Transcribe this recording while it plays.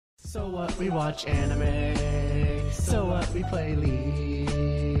So what, we watch anime. So what, we play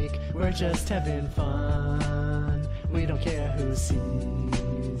League. We're just having fun. We don't care who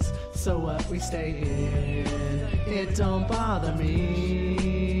sees. So what, we stay in. It don't bother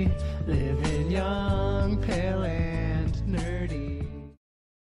me. Living young, pale, and nerdy.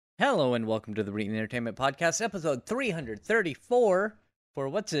 Hello and welcome to the Reading Entertainment Podcast, episode 334 for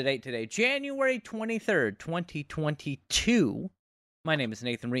what's the date today? January 23rd, 2022. My name is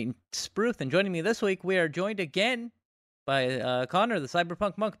Nathan Reeton Spruth, and joining me this week, we are joined again by Connor, the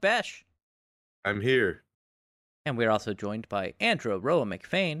Cyberpunk Monk Besh. I'm here. And we're also joined by Andrew Roa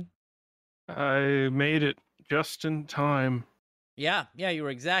McFain. I made it just in time. Yeah, you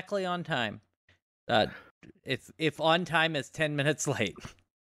were exactly on time. If on time is 10 minutes late.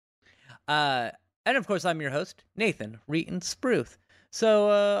 And of course, I'm your host, Nathan Reeton Spruth.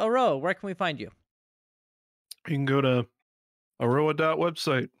 So, Aroa, where can we find you? You can go to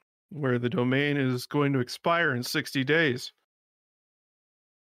aroa.website, where the domain is going to expire in 60 days.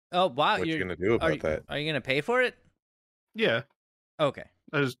 Oh, wow. What you gonna do about that? Are you going to pay for it? Yeah, Okay.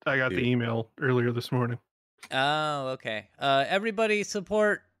 I got the email earlier this morning. Oh, okay. Everybody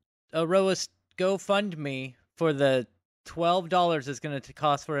support Aroa's GoFundMe for the $12 it's going to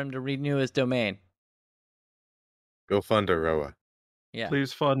cost for him to renew his domain. Go fund Aroa. Yeah.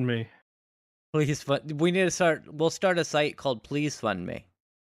 Please fund me. Please fund. We'll start a site called Please Fund Me.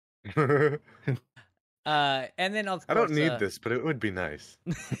 I And then of course, don't need this, but it would be nice.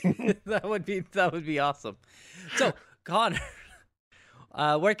 that would be awesome. So, Connor,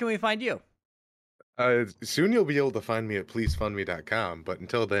 where can we find you? Soon you'll be able to find me at pleasefundme.com, but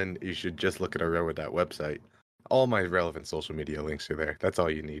until then, you should just look at Aroa.website. All my relevant social media links are there. That's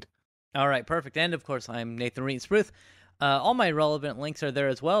all you need. All right, perfect. And of course, I'm Nathan Reeton Spruth. All my relevant links are there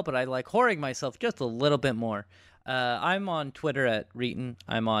as well, but I like whoring myself just a little bit more. I'm on Twitter at Reeton.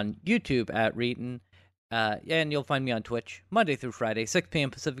 I'm on YouTube at Reeton. And you'll find me on Twitch Monday through Friday, 6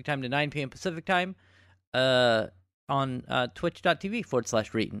 p.m. Pacific time to 9 p.m. Pacific time on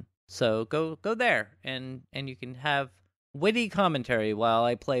twitch.tv/Reeton. So go there, and you can have witty commentary while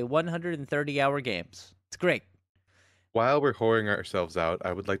I play 130-hour games. It's great. While we're whoring ourselves out,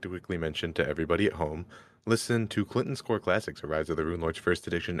 I would like to quickly mention to everybody at home, listen to Clinton's Core Classics, A Rise of the Rune Lords First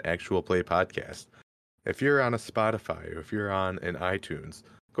Edition Actual Play Podcast. If you're on a Spotify or if you're on an iTunes,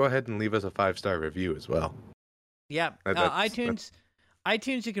 go ahead and leave us a 5-star review as well. Yeah, iTunes,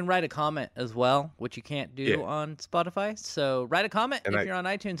 you can write a comment as well, which you can't do on Spotify. So write a comment if you're on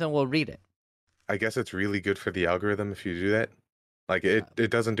iTunes, and we'll read it. I guess it's really good for the algorithm if you do that. Like,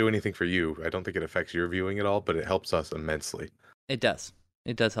 it doesn't do anything for you. I don't think it affects your viewing at all, but it helps us immensely. It does.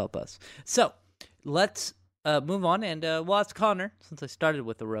 It does help us. So let's move on and ask Connor, since I started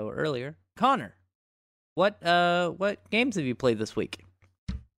with Aroa earlier. Connor, what games have you played this week?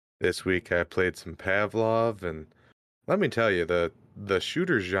 This week I played some Pavlov, and let me tell you, the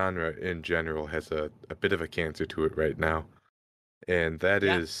shooter genre in general has a bit of a cancer to it right now. And that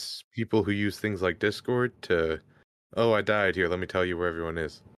is people who use things like Discord to, oh, I died here, let me tell you where everyone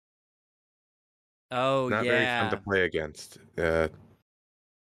is. Oh, Not very fun to play against.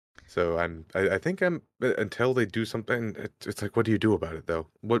 So I think until they do something, it's like, what do you do about it though?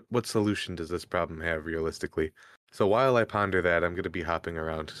 What solution does this problem have realistically? So while I ponder that, I'm going to be hopping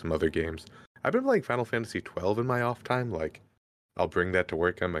around to some other games. I've been playing Final Fantasy XII in my off time. Like, I'll bring that to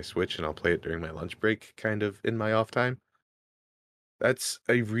work on my Switch and I'll play it during my lunch break, kind of in my off time. That's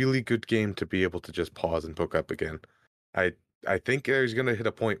a really good game to be able to just pause and pick up again. I think there's going to hit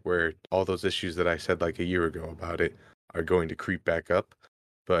a point where all those issues that I said like a year ago about it are going to creep back up.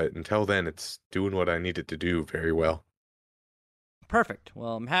 But until then, it's doing what I need it to do very well. Perfect.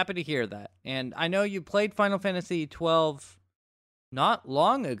 Well, I'm happy to hear that. And I know you played Final Fantasy XII not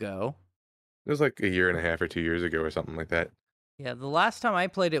long ago. It was like a year and a half or 2 years ago or something like that. Yeah, the last time I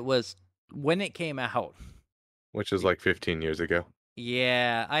played it was when it came out. Which is like 15 years ago.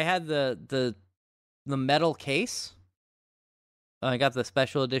 Yeah, I had the metal case. I got the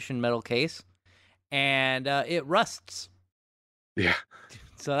special edition metal case, and it rusts. Yeah.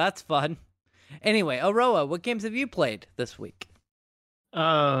 So that's fun. Anyway, Aroa, what games have you played this week?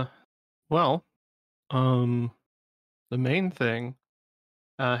 The main thing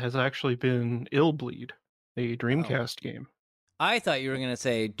has actually been Illbleed, a Dreamcast game. I thought you were going to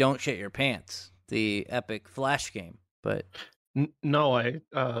say Don't Shit Your Pants, the epic Flash game, but... No,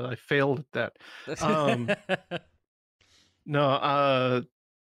 I failed at that.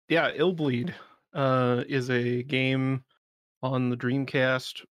 Illbleed is a game on the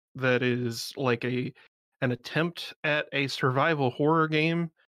Dreamcast that is like an attempt at a survival horror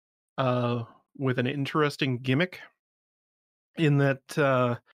game with an interesting gimmick in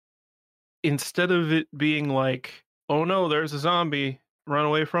that instead of it being like, oh no, there's a zombie, run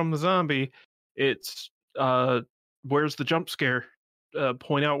away from the zombie, it's where's the jump scare?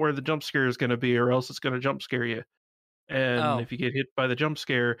 Point out where the jump scare is going to be, or else it's going to jump scare you. And Oh, if you get hit by the jump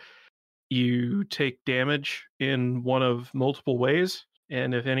scare, you take damage in one of multiple ways.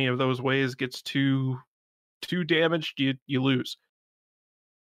 And if any of those ways gets too damaged, you lose.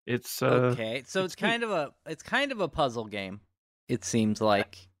 It's okay. So it's neat. it's kind of a puzzle game. It seems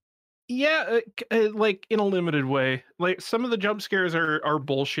like. Yeah, like in a limited way. Like some of the jump scares are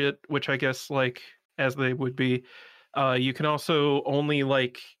bullshit, which I guess like as they would be. You can also only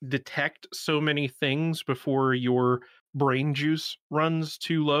like detect so many things before your brain juice runs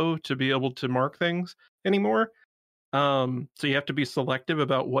too low to be able to mark things anymore. So you have to be selective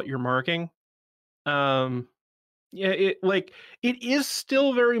about what you're marking. Um, yeah, it is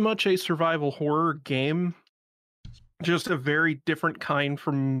still very much a survival horror game, just a very different kind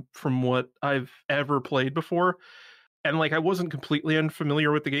from what I've ever played before. And like I wasn't completely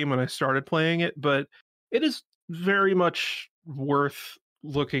unfamiliar with the game when I started playing it, but it is very much worth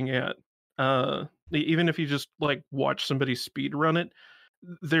looking at. Even if you just like watch somebody speed run it,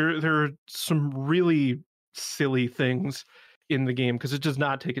 there are some really silly things in the game because it does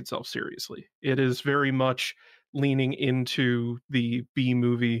not take itself seriously. It is very much leaning into the B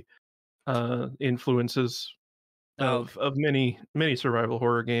movie influences Oh, of many survival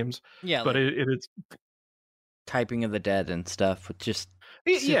horror games, yeah, but like it's typing of the dead and stuff, with just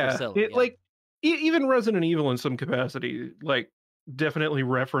super yeah, silly. it Yeah. like even Resident Evil in some capacity like definitely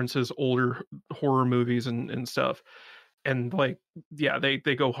references older horror movies and stuff, and like yeah, they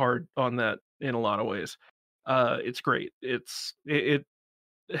go hard on that in a lot of ways. It's great. It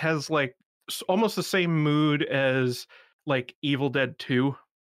has like almost the same mood as like Evil Dead 2,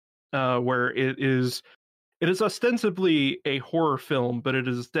 where it is ostensibly a horror film, but it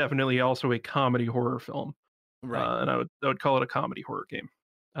is definitely also a comedy horror film. Right. And I would call it a comedy horror game.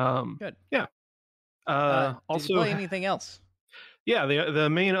 Good. Yeah. Did you Also, play anything else? yeah, the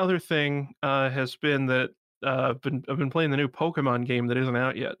main other thing has been that I've been playing the new Pokemon game that isn't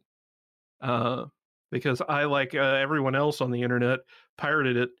out yet. Uh, because I like everyone else on the internet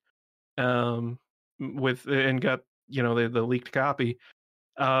pirated it with and got the leaked copy.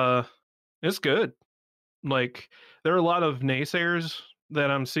 Uh, it's good. Like there are a lot of naysayers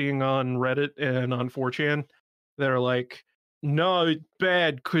that I'm seeing on Reddit and on 4chan that are like, no, it's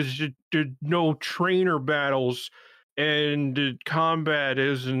bad because there's no trainer battles and the combat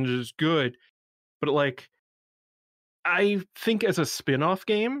isn't as good. But like, I think as a spin-off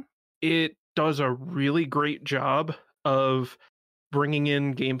game, it does a really great job of bringing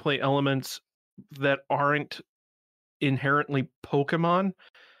in gameplay elements that aren't inherently Pokemon,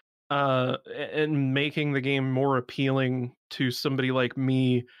 and making the game more appealing to somebody like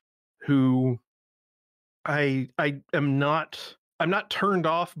me who I am not I'm not turned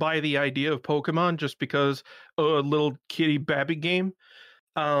off by the idea of Pokemon just because a little kitty babby game.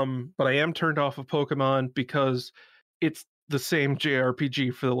 But I am turned off of Pokemon because it's the same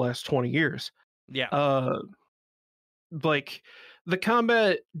JRPG for the last 20 years. Yeah. Uh like the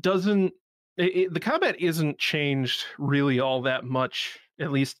combat doesn't the combat isn't changed really all that much,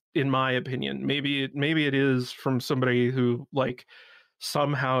 at least in my opinion. Maybe it is from somebody who like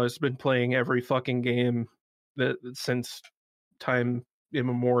somehow has been playing every fucking game that since time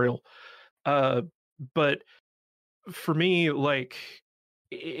immemorial. uh but for me, like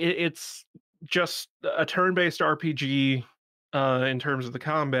it's just a turn-based RPG in terms of the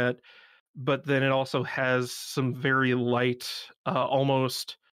combat, but then it also has some very light,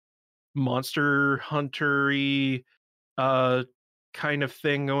 almost monster hunter-y kind of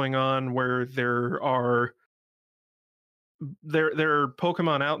thing going on, where there are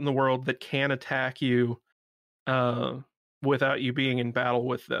Pokemon out in the world that can attack you uh, without you being in battle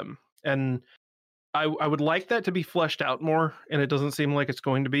with them. And I would like that to be fleshed out more, and it doesn't seem like it's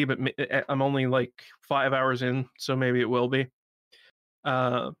going to be. But I'm only like 5 hours in, so maybe it will be.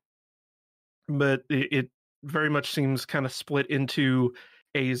 Uh, but it very much seems kind of split into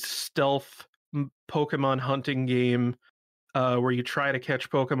a stealth Pokemon hunting game, where you try to catch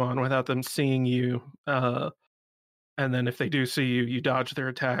Pokemon without them seeing you, and then if they do see you, you dodge their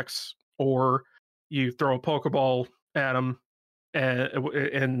attacks, or you throw a Pokeball at them,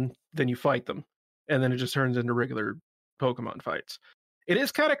 and then you fight them, and then it just turns into regular Pokemon fights. It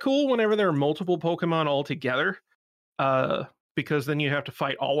is kind of cool whenever there are multiple Pokemon all together, because then you have to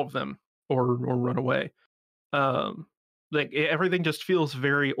fight all of them or run away. Um, like everything just feels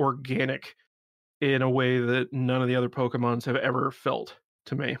very organic in a way that none of the other Pokemons have ever felt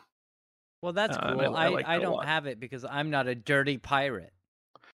to me. Well, that's And cool. I like I that a don't lot. have it because I'm not a dirty pirate.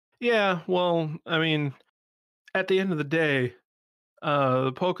 Yeah, well, I mean, at the end of the day,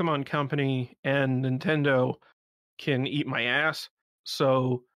 the Pokemon Company and Nintendo can eat my ass,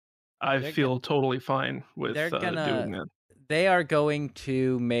 so I They're feel totally fine with they're gonna doing that. they are going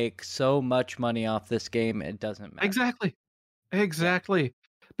to make so much money off this game, it doesn't matter. Exactly. Exactly.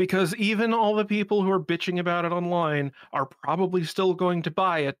 Because even all the people who are bitching about it online are probably still going to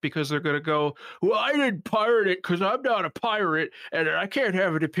buy it because they're going to go, well, I didn't pirate it because I'm not a pirate and I can't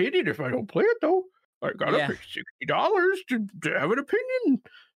have an opinion if I don't play it, though. I got to Yeah. pay $60 to have an opinion.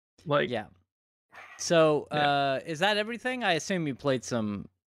 Like, Yeah. So, Yeah. is that everything? I assume you played some.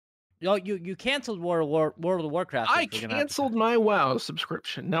 Oh, you canceled World of Warcraft. I which we're gonna have to- canceled my WoW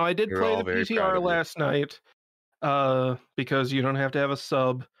subscription. Now, I did We're play all the very proud PTR of you. last night because you don't have to have a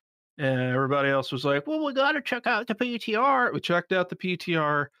sub. And everybody else was like, well, we got to check out the PTR. We checked out the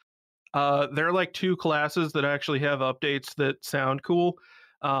PTR. There are like 2 classes that actually have updates that sound cool.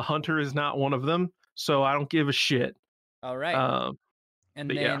 Hunter is not one of them, so I don't give a shit. All right. And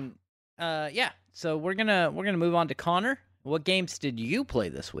but yeah. then, yeah. So we're gonna move on to Connor. What games did you play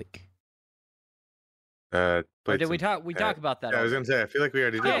this week? Or Played did we some- talk? We talked about that. Yeah, I was already. gonna say. I feel like we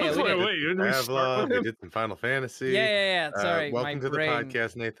already did. Yeah, we did. Wait, didn't we start Avlov, with we him? did some Final Fantasy. Yeah. Sorry, welcome my to brain. the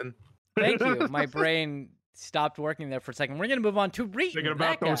podcast, Nathan. Thank you. My brain stopped working there for a second. We're gonna move on to Reeton. Thinking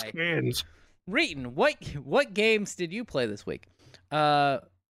about that those guy. cans. Reeton, what games did you play this week?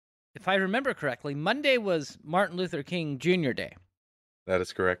 If I remember correctly, Monday was Martin Luther King Jr. Day, That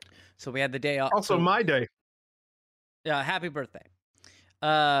is correct. so we had the day off. Also, so- my day. Yeah, happy birthday.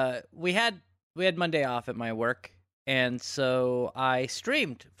 We had Monday off at my work, and so I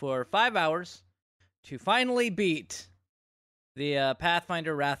streamed for 5 hours to finally beat the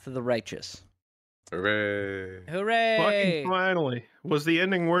Pathfinder Wrath of the Righteous. Hooray! Hooray! Fucking finally. Was the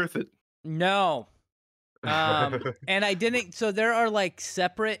ending worth it? No. And I didn't. So there are like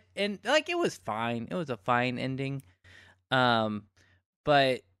separate, and like it was fine. It was a fine ending.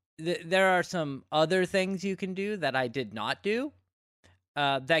 But there are some other things you can do that I did not do.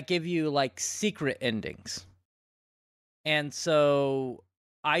 That give you like secret endings. And so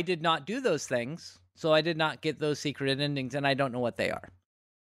I did not do those things. So I did not get those secret endings, and I don't know what they are.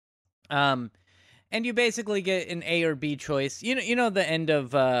 And you basically get an A or B choice. You know the end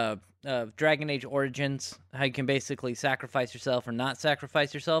of Dragon Age Origins, how you can basically sacrifice yourself or not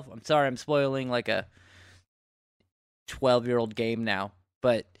sacrifice yourself. I'm sorry, I'm spoiling like a 12-year-old game now,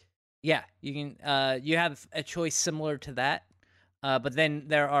 but yeah, you can. You have a choice similar to that, but then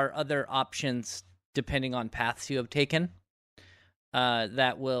there are other options depending on paths you have taken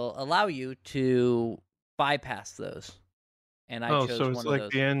that will allow you to bypass those. And I chose so one it's of like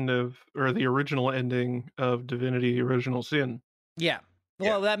those. the end of, or the original ending of Divinity Original Sin. Yeah. Yeah.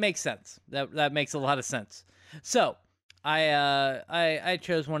 Well, that makes sense. That makes a lot of sense. So I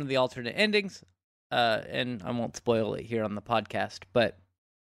chose one of the alternate endings, and I won't spoil it here on the podcast, but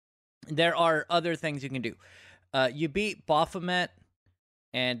there are other things you can do. You beat Baphomet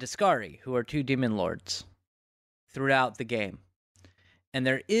and Discari, who are 2 demon lords, throughout the game. And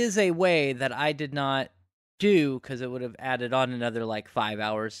there is a way that I did not do because it would have added on another like 5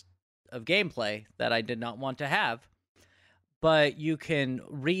 hours of gameplay that I did not want to have. But you can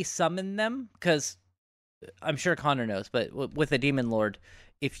resummon them, because I'm sure Connor knows, but with a demon lord,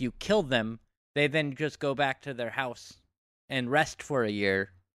 if you kill them, they then just go back to their house and rest for a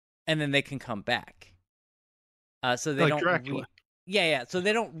year, and then they can come back. So they Like don't. Dracula. Yeah. So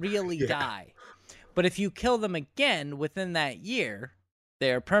they don't really Yeah. die. But if you kill them again within that year,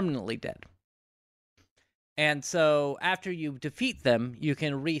 they are permanently dead. And so after you defeat them, you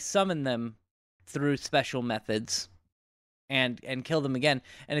can resummon them through special methods and kill them again.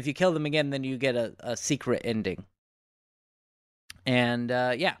 And if you kill them again, then you get a secret ending. And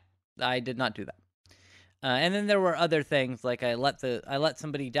yeah, I did not do that. And then there were other things, like I let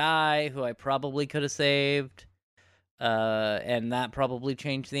somebody die who I probably could have saved. And that probably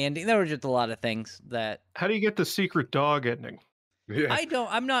changed the ending. There were just a lot of things that How do you get the secret dog ending? Yeah.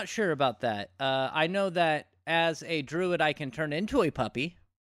 I'm not sure about that. I know that as a druid, I can turn into a puppy,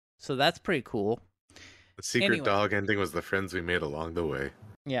 so that's pretty cool. The secret Anyway. dog ending was the friends we made along the way.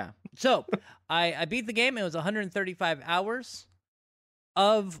 Yeah. So I beat the game. It was 135 hours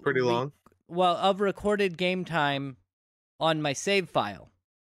of Pretty long. of recorded game time on my save file.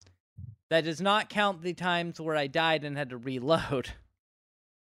 That does not count the times where I died and had to reload.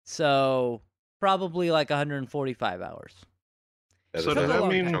 So probably like 145 hours. That So is does a that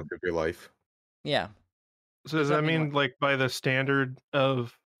hefty mean- chunk of your life. Yeah. So does that Something mean, like, by the standard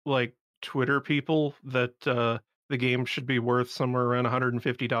of like Twitter people, that the game should be worth somewhere around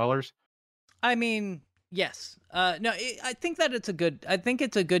 $150? I mean, Yes. No, I think that it's a good. I think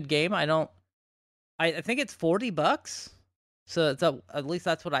it's a good game. I don't. I think it's $40. So at least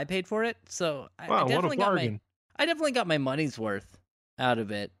that's what I paid for it. So I Wow, what a definitely got my. bargain! I definitely got my money's worth out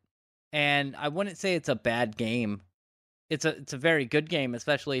of it, and I wouldn't say it's a bad game. It's a very good game,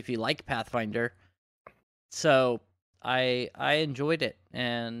 especially if you like Pathfinder. So I enjoyed it,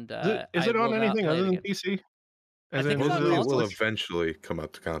 and Is I it on will not anything play other it than again. PC? I As think in, it's on Supposedly it will consoles. eventually come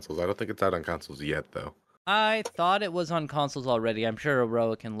out to consoles. I don't think it's out on consoles yet, though. I thought it was on consoles already. I'm sure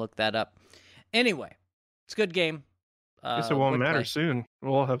Aroa can look that up. Anyway, it's a good game. guess it won't Would matter play. soon.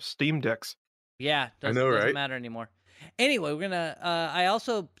 We'll all have Steam decks. Yeah, I know, doesn't right? matter anymore. Anyway, we're gonna. I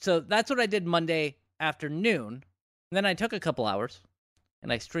also so that's what I did Monday afternoon. And then I took a couple hours,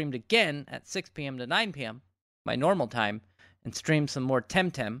 and I streamed again at 6 p.m. to 9 p.m. my normal time, and streamed some more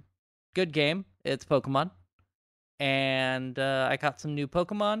Temtem. Good game. It's Pokemon, and I caught some new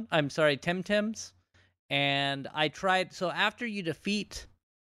Pokemon. I'm sorry, Temtems, and I tried. So after you defeat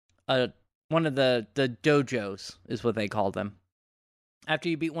one of the dojos is what they call them. After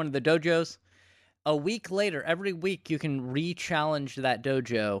you beat one of the dojos, a week later, every week you can re-challenge that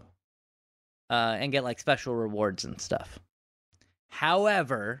dojo and get like special rewards and stuff.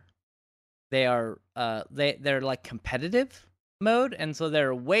 However, they are they're like competitive mode, and so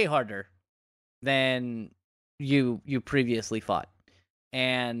they're way harder than you previously fought.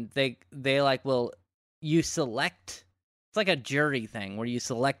 And they like will you select. It's like a jury thing where you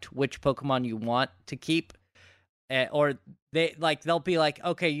select which Pokemon you want to keep, or they'll be like,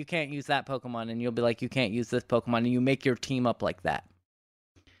 okay, you can't use that Pokemon, and you'll be like, you can't use this Pokemon, and you make your team up like that.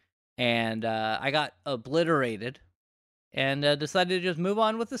 And I got obliterated, and decided to just move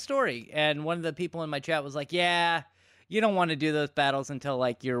on with the story. And one of the people in my chat was like, yeah, you don't want to do those battles until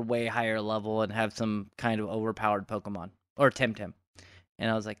like you're way higher level and have some kind of overpowered Pokemon or Temtem.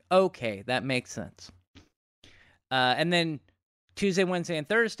 And I was like, okay, that makes sense. And then Tuesday, Wednesday, and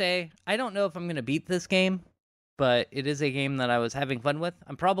Thursday, I don't know if I'm going to beat this game, but it is a game that I was having fun with.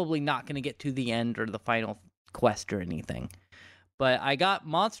 I'm probably not going to get to the end or the final quest or anything. But I got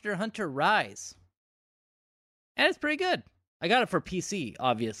Monster Hunter Rise. And it's pretty good. I got it for PC,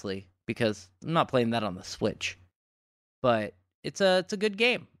 obviously, because I'm not playing that on the Switch. But it's a good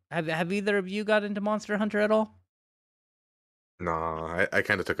game. Have either of you got into Monster Hunter at all? No, I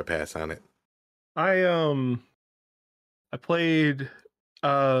kind of took a pass on it. I played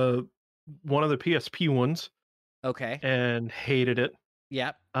one of the PSP ones Okay. and hated it.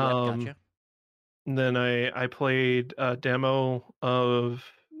 Yep. Um, Gotcha. And then I played a demo of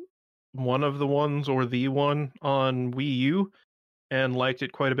one of the ones or the one on Wii U and liked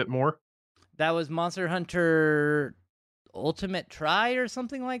it quite a bit more. That was Monster Hunter Ultimate Try or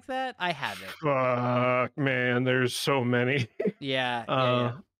something like that. I have it. Fuck, man, there's so many.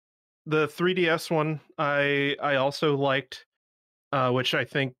 Yeah. The 3DS one I also liked, which I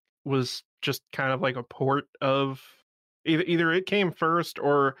think was just kind of like a port of either it came first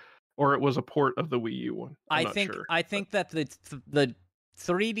or it was a port of the Wii U one. I'm not sure. I think that the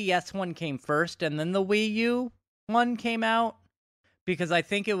 3DS one came first, and then the Wii U one came out, because I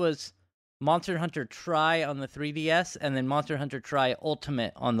think it was Monster Hunter Try on the 3DS, and then Monster Hunter Try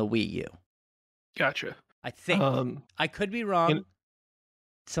Ultimate on the Wii U. Gotcha. I think. I could be wrong.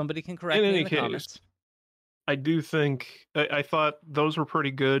 Somebody can correct me in the comments. I do think I thought those were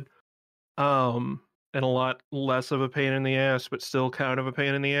pretty good, and a lot less of a pain in the ass, but still kind of a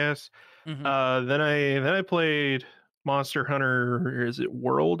pain in the ass. Mm-hmm. Then I played Monster Hunter. Is it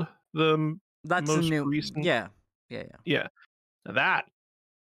World? That's most new. recent. Yeah. Now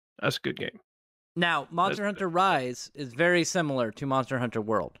that's a good game. Now, Monster Hunter Rise is very similar to Monster Hunter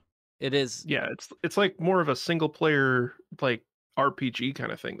World. It is. Yeah, it's like more of a single player like RPG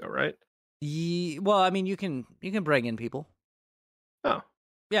kind of thing, though, right? Well, I mean, you can bring in people. Oh.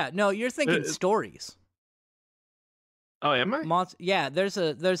 Yeah, no, you're thinking stories. Oh, am I? Yeah, there's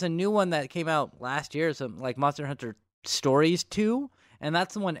a new one that came out last year, some like Monster Hunter Stories 2, and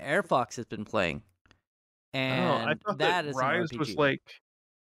that's the one Air Fox has been playing. And I thought that is Rise an RPG. was like,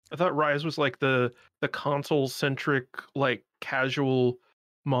 I thought Rise was like the console centric like casual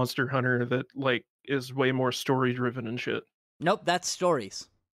Monster Hunter that like is way more story driven and shit. Nope, that's Stories.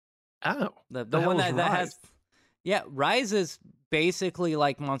 Oh, the one that has. Yeah, Rise is basically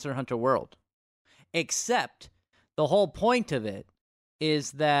like Monster Hunter World, except the whole point of it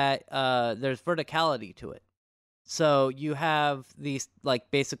is that there's verticality to it. So you have these, like,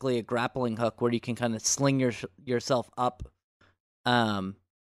 basically a grappling hook where you can kind of sling yourself up, and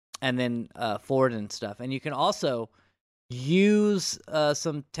then forward and stuff. And you can also use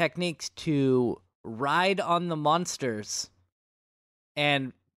some techniques to ride on the monsters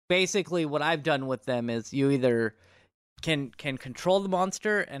and basically what I've done with them is you either can control the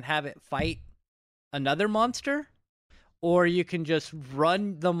monster and have it fight another monster, or you can just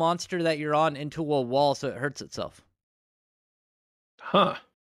run the monster that you're on into a wall so it hurts itself. Huh.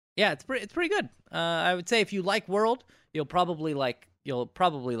 Yeah, it's pretty good. I would say if you like World, you'll probably like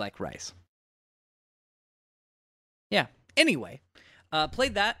Rise. Yeah. Anyway,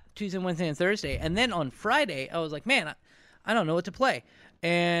 played that Tuesday, Wednesday, and Thursday, and then on Friday I was like, man, I don't know what to play,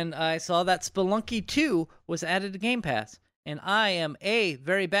 and I saw that Spelunky 2 was added to Game Pass, and I am A,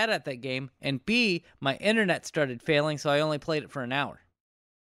 very bad at that game, and B, my internet started failing, so I only played it for an hour.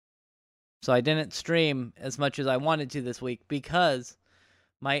 So I didn't stream as much as I wanted to this week because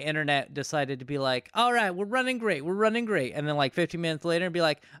my internet decided to be like, all right, we're running great. And then like 15 minutes later, be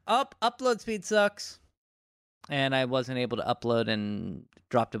like, upload speed sucks. And I wasn't able to upload and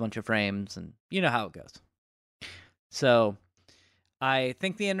dropped a bunch of frames, and you know how it goes. So I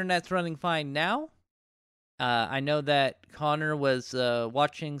think the internet's running fine now. I know that Connor was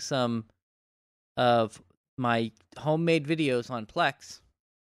watching some of my homemade videos on Plex.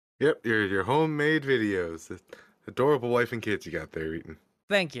 Yep, your homemade videos. Adorable wife and kids you got there, Eaton.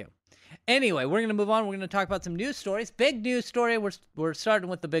 Thank you. Anyway, we're going to move on. We're going to talk about some news stories. Big news story. We're starting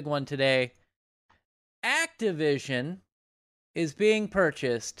with the big one today. Activision is being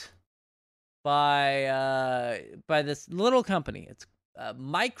purchased by this little company. It's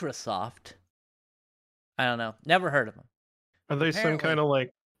Microsoft. I don't know. Never heard of them. Are they some kind of like,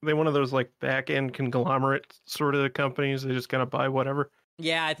 they one of those like back end conglomerate sort of companies? They just kind of buy whatever.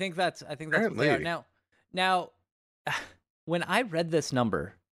 Yeah, I think that's what they are. Now, when I read this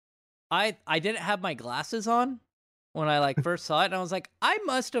number, I didn't have my glasses on when I like first saw it, and I was like, I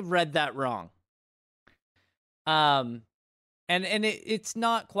must have read that wrong. And it's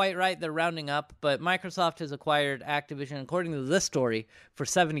not quite right. They're rounding up, but Microsoft has acquired Activision, according to this story, for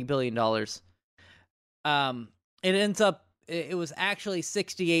 $70 billion. It ends up, it was actually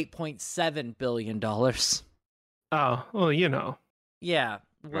 $68.7 billion. Oh, well, you know. Yeah.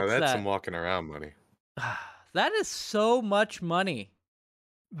 Well, that's some walking around money. That is so much money.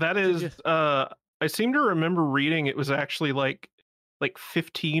 That is, I seem to remember reading it was actually like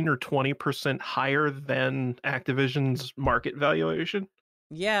 15 or 20% higher than Activision's market valuation.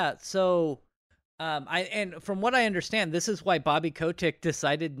 Yeah, so and from what I understand, this is why Bobby Kotick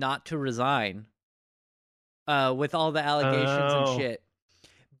decided not to resign with all the allegations and shit.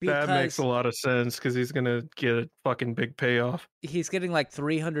 That makes a lot of sense because he's going to get a fucking big payoff. He's getting like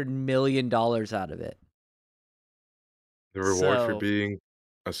 $300 million out of it. The reward for being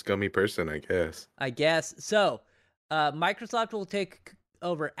a scummy person, I guess. So, Microsoft will take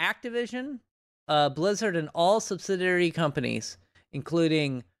over Activision, Blizzard, and all subsidiary companies,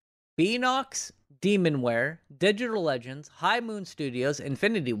 including Beenox, Demonware, Digital Legends, High Moon Studios,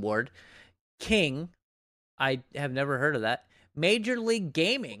 Infinity Ward, King. I have never heard of that. Major League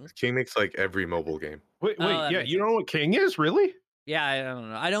Gaming. King makes like every mobile game. Wait, yeah, you know what King is, really? Yeah, I don't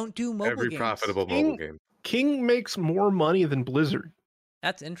know. I don't do mobile games. Every profitable mobile game. King makes more money than Blizzard.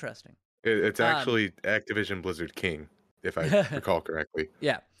 That's interesting. It's actually Activision Blizzard King, if I recall correctly.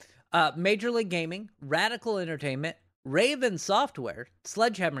 Yeah. Major League Gaming, Radical Entertainment, Raven Software,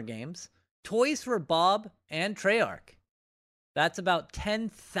 Sledgehammer Games, Toys for Bob, and Treyarch. That's about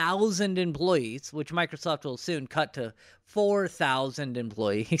 10,000 employees, which Microsoft will soon cut to 4,000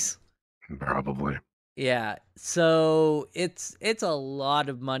 employees. Probably. Yeah. So it's a lot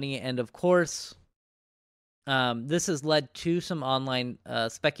of money, and of course, this has led to some online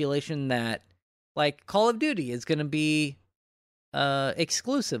speculation that like Call of Duty is going to be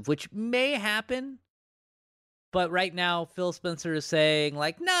exclusive, which may happen. But right now, Phil Spencer is saying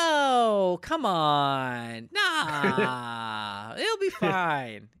like, no, come on, nah, it'll be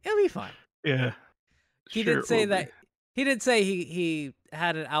fine. It'll be fine. Yeah. He did say that. He did say he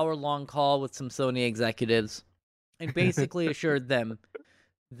had an hour-long call with some Sony executives and basically assured them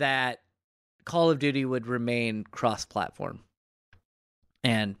that Call of Duty would remain cross-platform.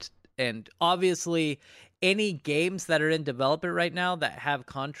 And obviously, any games that are in development right now that have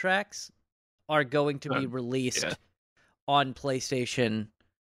contracts are going to be released on PlayStation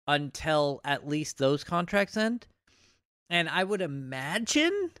until at least those contracts end. And I would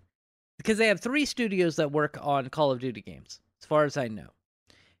imagine, because they have 3 studios that work on Call of Duty games, as far as I know.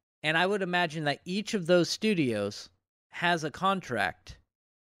 And I would imagine that each of those studios has a contract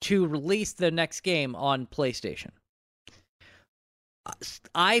to release the next game on PlayStation.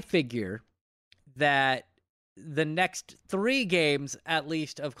 I figure that the next 3 games, at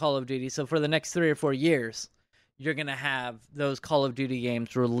least, of Call of Duty, so for the next 3 or 4 years, you're going to have those Call of Duty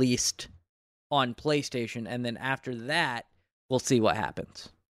games released on PlayStation, and then after that, we'll see what happens.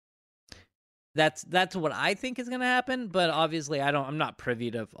 That's what I think is going to happen, but obviously I'm not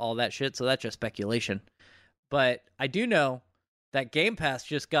privy to all that shit, so that's just speculation. But I do know that Game Pass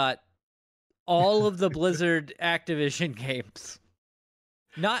just got all of the Blizzard Activision games.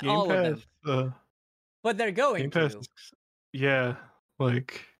 Not Game all Pass, of them, but they're going Game Pass, to. yeah,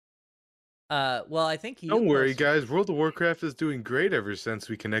 like. Well, I think Don't worry, posted- guys. World of Warcraft is doing great ever since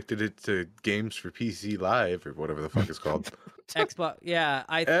we connected it to Games for PC Live or whatever the fuck it's called. Xbox. Yeah,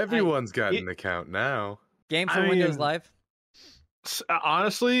 Everyone's got an account now. Game for I Windows mean, Live.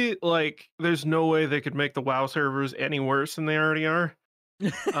 Honestly, like, there's no way they could make the WoW servers any worse than they already are.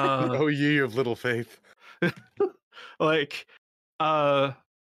 Oh, ye of little faith. Like, and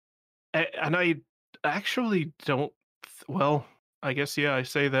I actually don't. Well, I guess I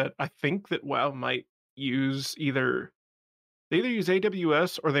say that. I think that WoW might use they either use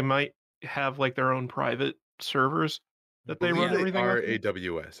AWS or they might have like their own private servers that they run Believe everything are off of.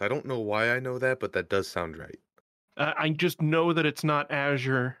 AWS. I don't know why I know that, but that does sound right. I just know that it's not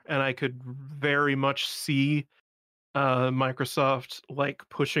Azure, and I could very much see Microsoft like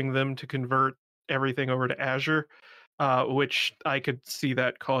pushing them to convert everything over to Azure, which I could see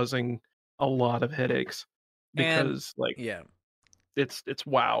that causing a lot of headaches because Yeah. it's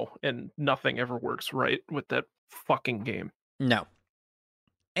WoW and nothing ever works right with that fucking game. No.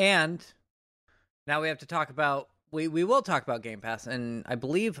 And now we have to talk about we will talk about Game Pass, and I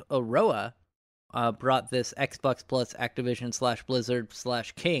believe Aroa brought this Xbox Plus Activision / Blizzard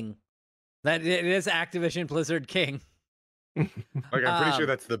 / King. That it is Activision Blizzard King. Like I'm pretty sure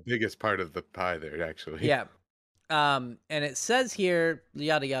that's the biggest part of the pie there, actually. Yeah. And it says here,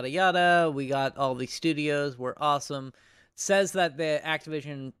 yada yada yada. We got all these studios. We're awesome. It says that the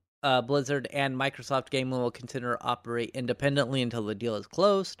Activision, Blizzard, and Microsoft Gaming will continue to operate independently until the deal is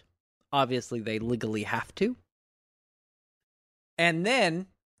closed. Obviously, they legally have to. And then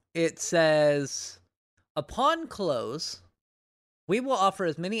it says, upon close, we will offer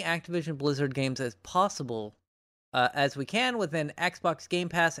as many Activision Blizzard games as possible as we can within Xbox Game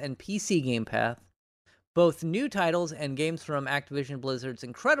Pass and PC Game Pass, both new titles and games from Activision Blizzard's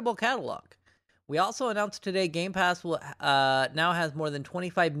incredible catalog. We also announced today Game Pass will now has more than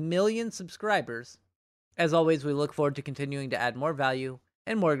 25 million subscribers. As always, we look forward to continuing to add more value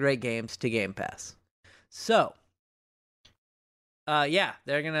and more great games to Game Pass. So, yeah,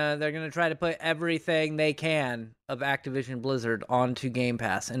 they're gonna try to put everything they can of Activision Blizzard onto Game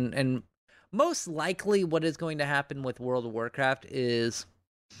Pass, and most likely what is going to happen with World of Warcraft is,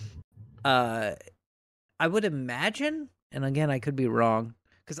 I would imagine, and again I could be wrong,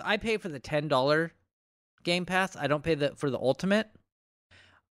 because I pay for the $10 Game Pass. I don't pay for the Ultimate.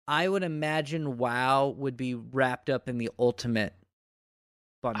 I would imagine WoW would be wrapped up in the Ultimate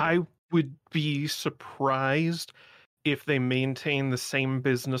bundle. I would be surprised if they maintain the same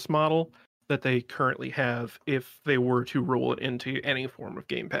business model that they currently have if they were to roll it into any form of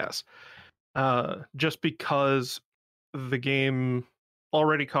Game Pass. Just because the game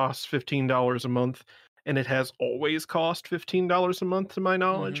already costs $15 a month, and it has always cost $15 a month to my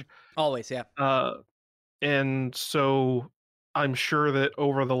knowledge. Always, yeah. And so I'm sure that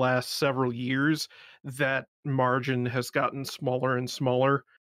over the last several years, that margin has gotten smaller and smaller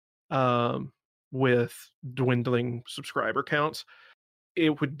with dwindling subscriber counts.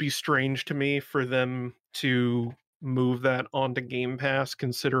 It would be strange to me for them to move that onto Game Pass,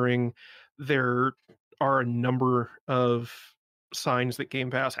 considering there are a number of signs that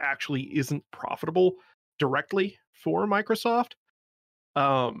Game Pass actually isn't profitable directly for Microsoft.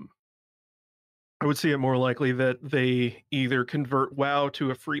 I would see it more likely that they either convert WoW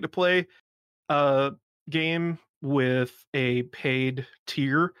to a free-to-play game with a paid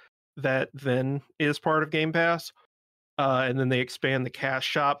tier that then is part of Game Pass, and then they expand the cash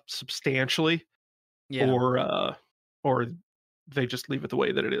shop substantially, or they just leave it the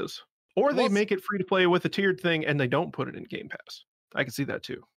way that it is, or they make it free-to-play with a tiered thing and they don't put it in Game Pass. I can see that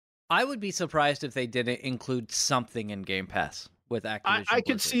too. I would be surprised if they didn't include something in Game Pass with Activision. I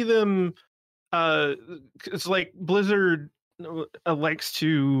could see them. It's like Blizzard likes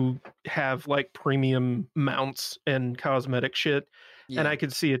to have like premium mounts and cosmetic shit. Yeah. And I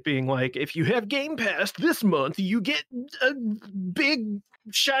could see it being like, if you have Game Pass this month, you get a big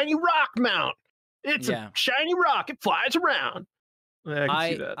shiny rock mount. It's a shiny rock. It flies around. I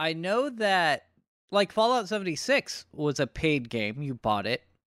can see that. I know that like Fallout 76 was a paid game. You bought it.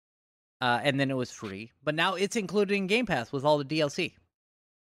 And then it was free. But now it's included in Game Pass with all the DLC.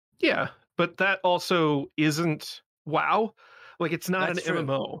 Yeah. But that also isn't WoW. Like, it's not an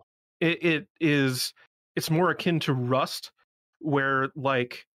MMO. It's more akin to Rust, where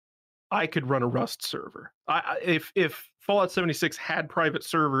like I could run a Rust server. If Fallout 76 had private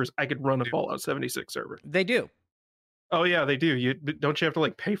servers, I could run a Fallout 76 server. They do. Oh yeah, they do. Don't you have to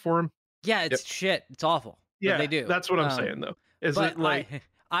like pay for them? Yeah, it's shit. It's awful. Yeah, but they do. That's what I'm saying though. Is but it like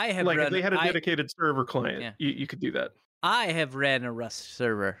I have like run, if they had a dedicated server client, Yeah. you could do that. I have ran a Rust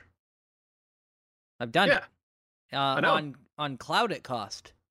server. I've done it. On Cloud it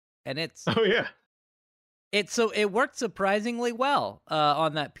cost, and it's Oh yeah. it worked surprisingly well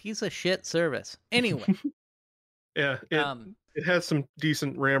on that piece of shit service. Anyway, Yeah, it has some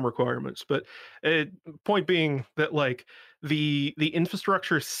decent RAM requirements, but point being that like the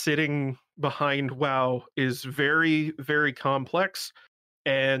infrastructure sitting behind WoW is very, very complex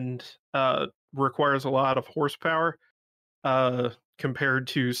and requires a lot of horsepower compared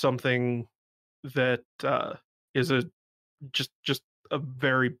to something that is just a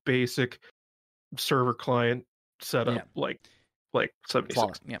very basic server client setup like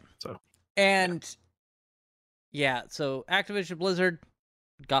 76. Yeah. So and yeah, so Activision Blizzard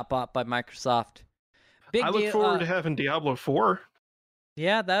got bought by Microsoft. I look forward to having Diablo 4.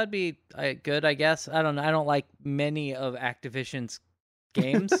 Yeah, that would be good, I guess. I don't know. I don't like many of Activision's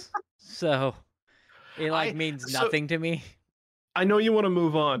games, so it means nothing to me. I know you want to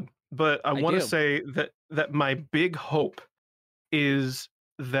move on, but I want to do. say that my big hope is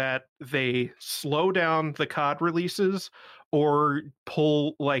that they slow down the COD releases or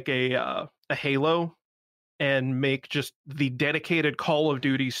pull like a Halo and make just the dedicated Call of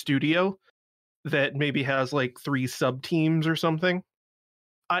Duty studio that maybe has like 3 sub teams or something.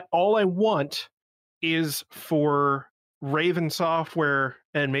 All I want is for Raven Software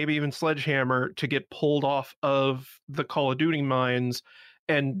and maybe even Sledgehammer to get pulled off of the Call of Duty mines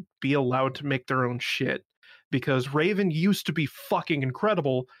and be allowed to make their own shit. Because Raven used to be fucking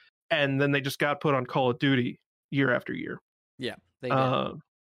incredible, and then they just got put on Call of Duty year after year. Yeah, they did.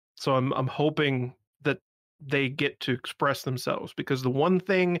 So I'm hoping that they get to express themselves, because the one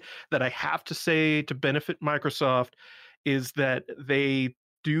thing that I have to say to benefit Microsoft is that they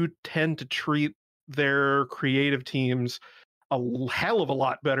do tend to treat their creative teams a hell of a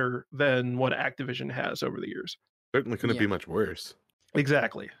lot better than what Activision has over the years. Certainly couldn't be much worse.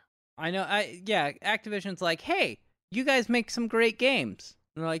 Exactly. I know. Activision's like, hey, you guys make some great games.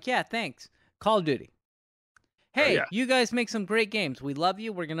 And they're like, yeah, thanks. Call of Duty. Hey, you guys make some great games. We love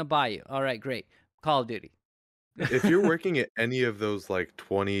you. We're going to buy you. All right, great. Call of Duty. If you're working at any of those like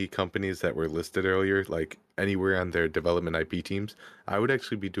 20 companies that were listed earlier, like anywhere on their development IP teams, I would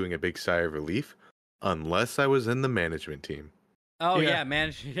actually be doing a big sigh of relief, unless I was in the management team. Oh, yeah,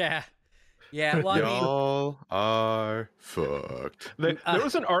 Yeah, well, y'all are fucked. There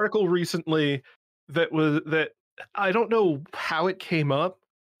was an article recently that I don't know how it came up,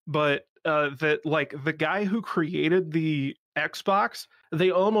 but that like the guy who created the Xbox, they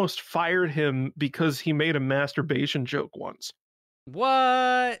almost fired him because he made a masturbation joke once.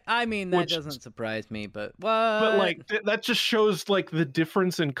 What? I mean, that doesn't surprise me, but what? But like that just shows like the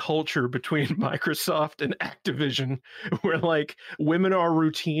difference in culture between Microsoft and Activision, where like women are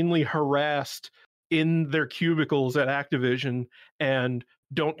routinely harassed in their cubicles at Activision, and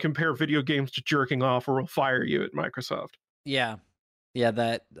don't compare video games to jerking off or we'll fire you at Microsoft. Yeah,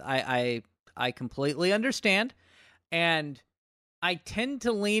 that I completely understand, and I tend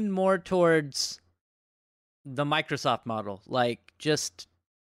to lean more towards the Microsoft model. Like, just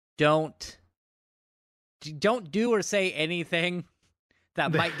don't do or say anything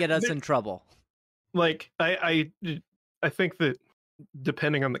that might get us in trouble. Like, I think that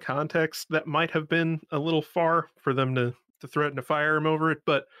depending on the context, that might have been a little far for them to threaten to fire him over it,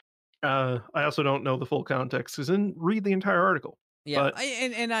 but I also don't know the full context, because then read the entire article. Yeah, but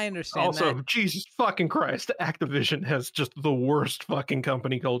and I understand also, that. Jesus fucking Christ, Activision has just the worst fucking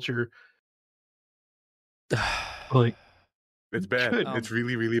company culture. Like, it's bad. It's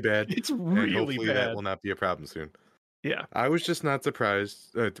really, really bad. It's really hopefully bad. That will not be a problem soon. Yeah, I was just not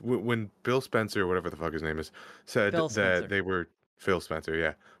surprised when Bill Spencer, whatever the fuck his name is, said that they were Phil Spencer.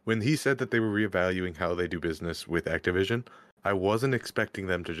 Yeah, when he said that they were reevaluating how they do business with Activision, I wasn't expecting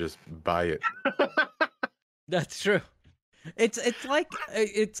them to just buy it. That's true. It's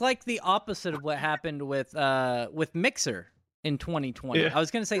like the opposite of what happened with Mixer in 2020. Yeah, I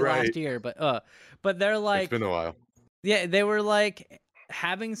was gonna say last year, but they're like, it's been a while. Yeah, they were like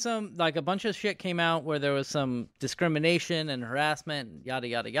having some, like, a bunch of shit came out where there was some discrimination and harassment and yada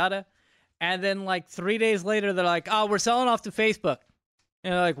yada yada, and then like 3 days later they're like, oh, we're selling off to Facebook,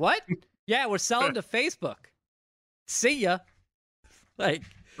 and they're like, what? Yeah, we're selling to Facebook. See ya. Like,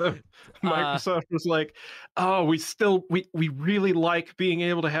 Microsoft was like, oh, we really like being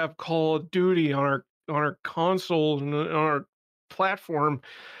able to have Call of Duty on our console and on our platform.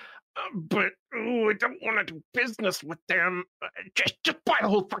 But I don't want to do business with them. Just buy the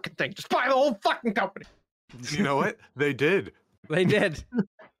whole fucking thing. Just buy the whole fucking company. You know what? They did. They did.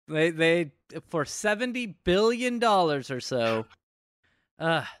 They for $70 billion or so.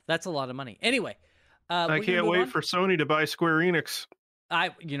 That's a lot of money. Anyway, I can't wait for Sony to buy Square Enix.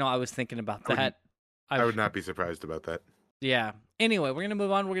 I was thinking about that. I would not be surprised about that. Yeah. Anyway, we're gonna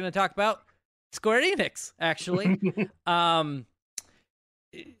move on. We're gonna talk about Square Enix. Actually,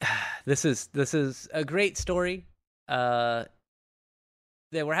 this is a great story.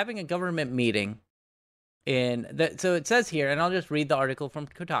 They were having a government meeting. So it says here, and I'll just read the article from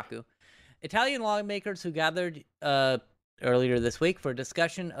Kotaku. Italian lawmakers who gathered earlier this week for a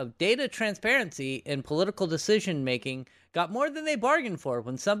discussion of data transparency in political decision-making got more than they bargained for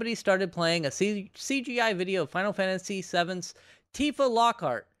when somebody started playing a CGI video of Final Fantasy VII's Tifa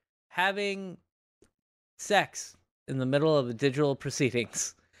Lockhart having sex in the middle of the digital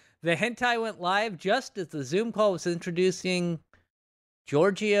proceedings. The hentai went live just as the Zoom call was introducing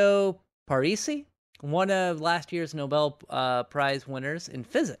Giorgio Parisi, one of last year's Nobel Prize winners in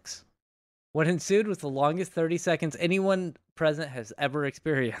physics. What ensued was the longest 30 seconds anyone present has ever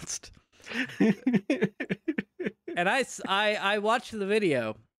experienced. And I watched the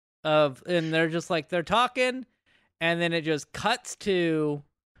video and they're just like, they're talking, and then it just cuts to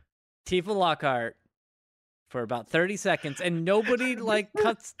Tifa Lockhart for about 30 seconds, and nobody like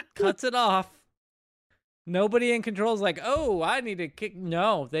cuts it off. Nobody in control is like, oh, I need to kick.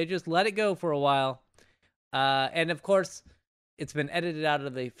 No, they just let it go for a while. And of course, it's been edited out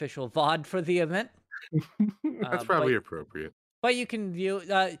of the official VOD for the event. That's probably appropriate. But you can view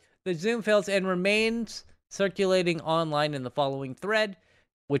the Zoom fails and remains circulating online in the following thread,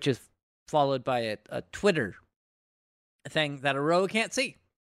 which is followed by a Twitter thing that Aroa can't see.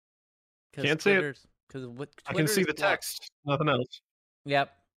 Can't see it. I can see the text, nothing else.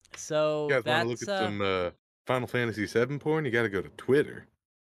 Yep. So you guys want to look at some Final Fantasy VII porn? You got to go to Twitter.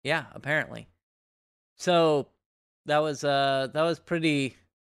 Yeah, apparently. So that was pretty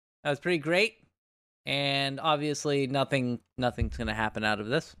great, and obviously nothing's gonna happen out of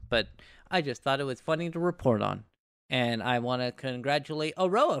this. But I just thought it was funny to report on, and I want to congratulate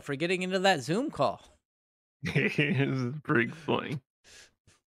Aroa for getting into that Zoom call. It's pretty funny.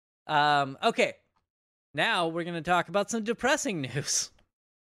 Okay. Now we're going to talk about some depressing news.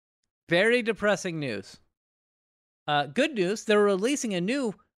 Very depressing news. Good news, they're releasing a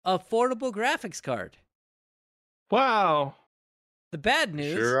new affordable graphics card. Wow. The bad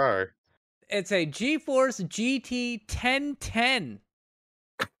news. Sure are. It's a GeForce GT 1010.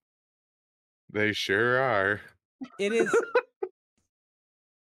 They sure are. It is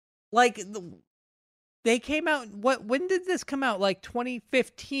like they came out. When did this come out? Like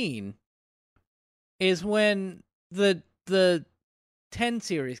 2015 is when the 10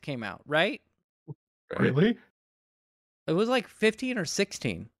 series came out, right? Really? It was like 15 or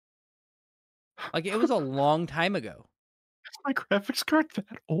 16. Like it was a long time ago. Is my graphics card that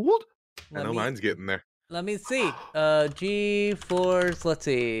old? I know mine's getting there. Let me see. GeForce, let's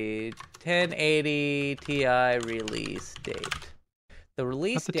see. 1080 Ti release date. The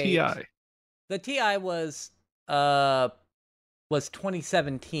release date. Ti. The Ti was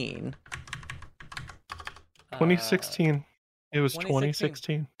 2017. 2016. It was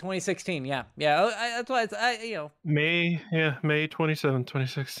 2016. 2016, yeah. That's why it's May 27,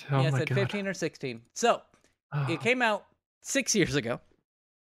 2016. Oh yeah, my I said god. 15 or 16. So it came out 6 years ago.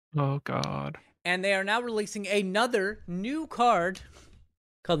 Oh god. And they are now releasing another new card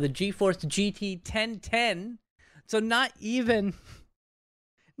called the GeForce GT 1010. So not even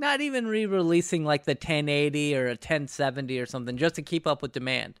re-releasing like the 1080 or a 1070 or something just to keep up with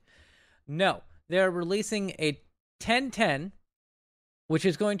demand. No, they're releasing a 1010, which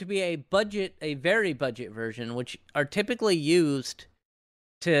is going to be a very budget version, which are typically used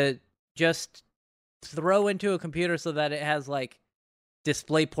to just throw into a computer so that it has like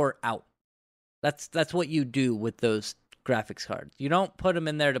DisplayPort out. That's what you do with those graphics cards. You don't put them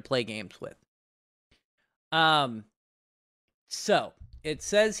in there to play games with. So it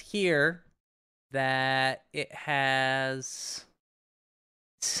says here that it has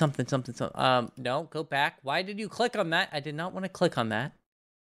something. No, go back. Why did you click on that? I did not want to click on that.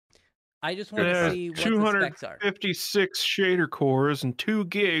 I just want to see what the specs are. 256 shader cores and 2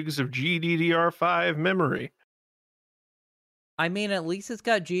 gigs of GDDR5 memory. I mean, at least it's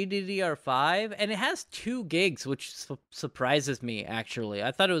got GDDR5, and it has 2 gigs, which surprises me, actually.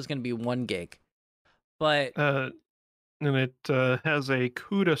 I thought it was going to be 1 gig. But and it has a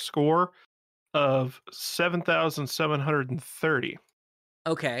CUDA score of 7,730.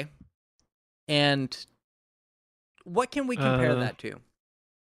 Okay. And what can we compare that to?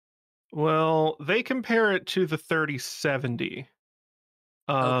 Well, they compare it to the 3070,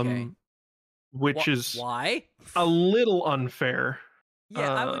 Okay. which is Why? a little unfair.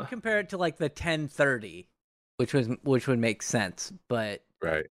 Yeah, I would compare it to like the 1030, which would make sense. But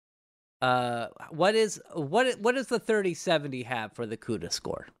Right. what does the 3070 have for the CUDA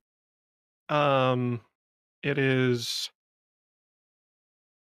score? It is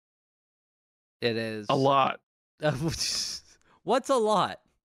It is a lot. What's a lot?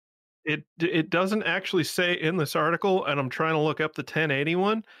 It doesn't actually say in this article, and I'm trying to look up the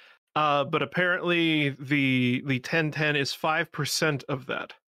 1081. But apparently the 1010 is 5% of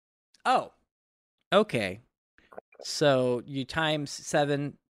that. Oh, okay. So you times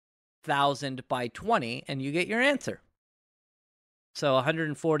 7,000 by 20, and you get your answer. So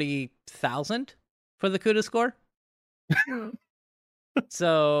 140,000 for the CUDA score.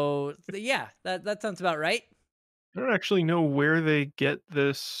 So yeah, that sounds about right. I don't actually know where they get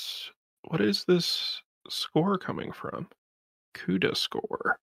this. What is this score coming from? CUDA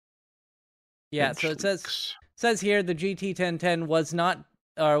score. Yeah, so it says here the GT 1010 wasn't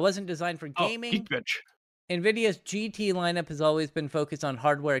designed for gaming. Geekbench. NVIDIA's GT lineup has always been focused on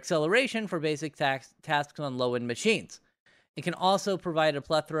hardware acceleration for basic tasks on low-end machines. It can also provide a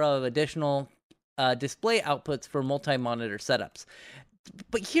plethora of additional display outputs for multi-monitor setups.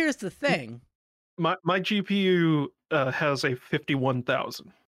 But here's the thing. My GPU has a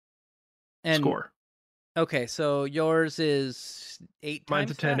 51,000 score. Okay, so yours is 8 times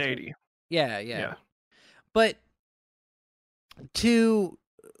Mine's a 1080. faster? Yeah. But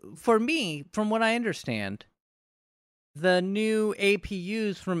for me, from what I understand, the new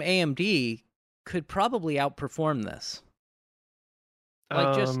APUs from AMD could probably outperform this.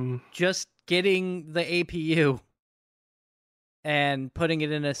 Like just getting the APU and putting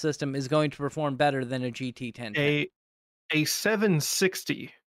it in a system is going to perform better than a GT 1010. A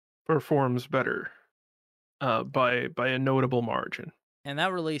 760 performs better by a notable margin. And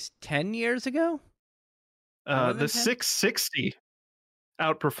that released 10 years ago? The 660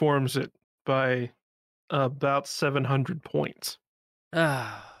 outperforms it by about 700 points.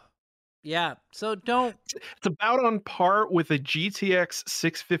 Yeah, so don't... It's about on par with a GTX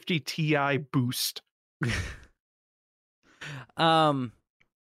 650 Ti boost. The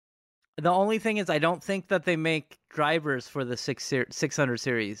only thing is I don't think that they make drivers for the 600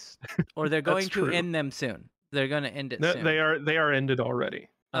 series, or they're going to end them soon. They're going to end it soon. They are ended already.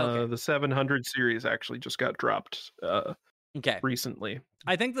 Okay. The 700 series actually just got dropped recently.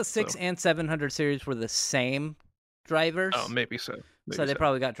 I think the 6 and 700 series were the same drivers. Oh, maybe so. So they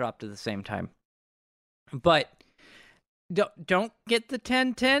probably got dropped at the same time. But don't get the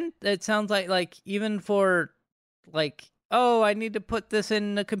 1010. It sounds like even for like, oh, I need to put this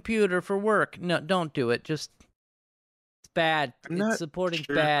in the computer for work. No, don't do it. Just it's bad. It's supporting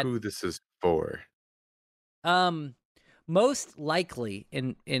bad. Who this is for? Most likely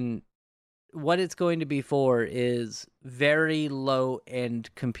in what it's going to be for is very low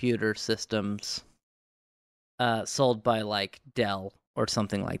end computer systems sold by like Dell or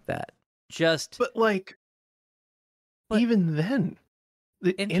something like that. But even then,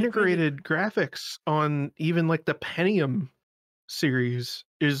 the integrated graphics on even like the Pentium series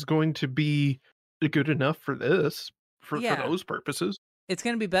is going to be good enough for this for those purposes. It's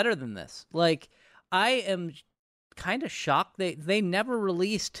going to be better than this. Like, I am kind of shocked they never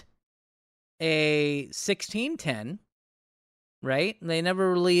released a 1610, right? They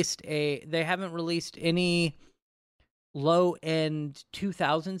haven't released any low-end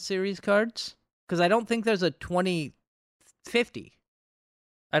 2000 series cards, because I don't think there's a 2050.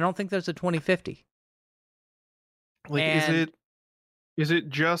 I don't think there's a 2050. Like, is it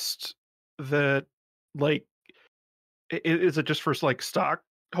just that, like, is it just for like stock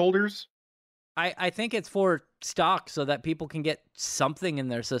holders? I think it's for stock so that people can get something in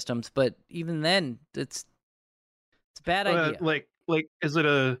their systems, but even then, it's a bad idea. Like, is it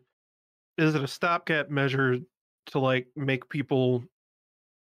a stopgap measure to like make people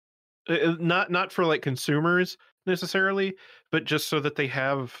not for like consumers necessarily, but just so that they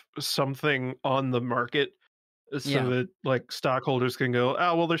have something on the market, so that like stockholders can go,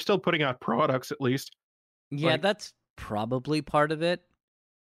 oh well, they're still putting out products at least. Yeah, that's probably part of it,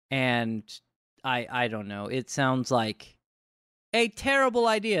 and I don't know. It sounds like a terrible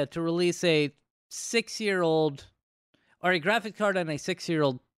idea to release a 6-year-old or a graphics card on a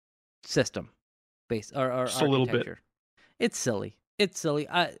 6-year-old system base or just a little bit. It's silly. It's silly.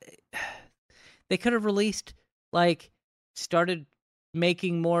 They could have released started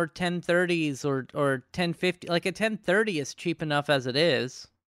making more 1030s or 1050. Like a 1030 is cheap enough as it is,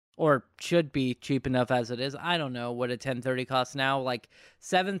 or should be cheap enough as it is. I don't know what a 1030 costs now. Like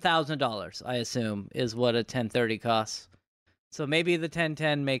 $7,000, I assume, is what a 1030 costs. So maybe the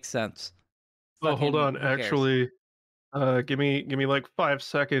 1010 makes sense. Oh, hold Fucking on. who cares? Actually, give me like 5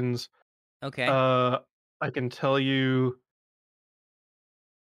 seconds. Okay. I can tell you.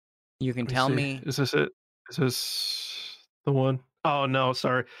 You can Let me tell see. me. Is this it? Is this the one? Oh no,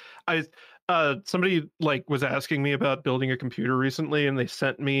 sorry. I somebody like was asking me about building a computer recently, and they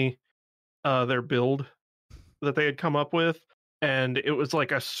sent me their build that they had come up with, and it was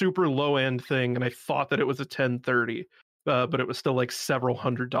like a super low end thing, and I thought that it was a 1030, but it was still like several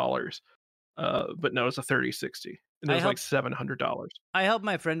 $100s. But no, it's a 3060, and it was like $700. I helped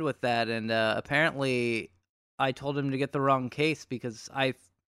my friend with that, and apparently I told him to get the wrong case because I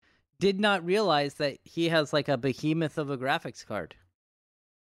did not realize that he has like a behemoth of a graphics card.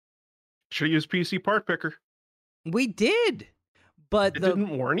 Should have used PC Part Picker. We did, but It didn't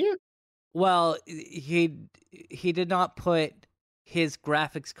warn you. well, he did not put his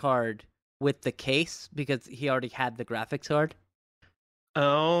graphics card with the case because he already had the graphics card.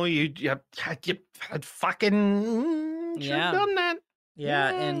 Oh, you had fucking should Yeah. have done that.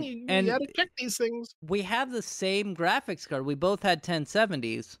 Yeah, you and gotta check these things. we have the same graphics card. We both had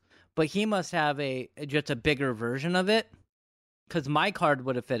 1070s, but he must have just a bigger version of it because my card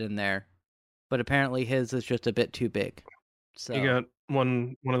would have fit in there, but apparently his is just a bit too big. So You got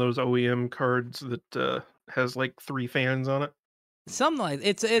one of those OEM cards that has like 3 fans on it. something like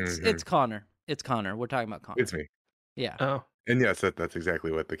it's Connor. It's Connor. We're talking about Connor. It's me. Yeah. Oh, And yes, that's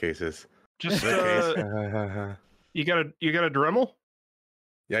exactly what the case is. just The case. you got a Dremel.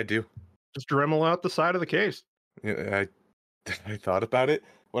 Yeah, I do. Just Dremel out the side of the case. Yeah, I thought about it.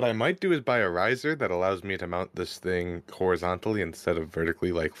 What I might do is buy a riser that allows me to mount this thing horizontally instead of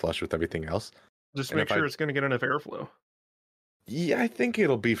vertically, like flush with everything else. Just And make if sure I- it's going to get enough airflow. Yeah, I think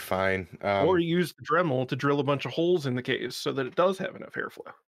it'll be fine. Or use the Dremel to drill a bunch of holes in the case so that it does have enough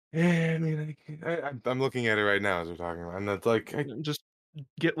airflow. Yeah, I mean, I'm looking at it right now as we're talking about, and it's like, Just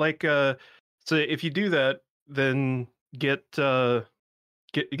get like so if you do that, then get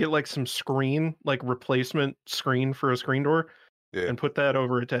like some screen, like replacement screen for a screen door, yeah. and put that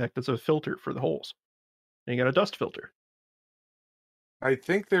over a tack that's a filter for the holes. And you got a dust filter. I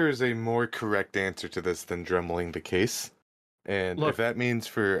think there is a more correct answer to this than dremeling the case. And Look, if that means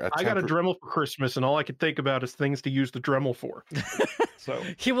for a I got a Dremel for Christmas, and all I could think about is things to use the Dremel for. So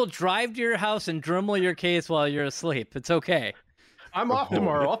He will drive to your house and Dremel your case while you're asleep. It's okay. I'm off Oh.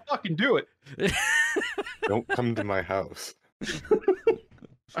 tomorrow. I'll fucking do it. don't come to my house.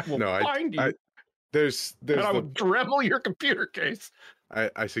 I will No, find you. There's and I will the, Dremel your computer case.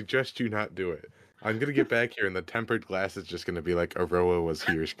 I suggest you not do it. I'm gonna get back here, and the tempered glass is just gonna be like Aroa was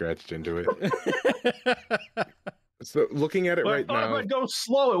here scratched into it. So looking at it But I right thought if now, I'd go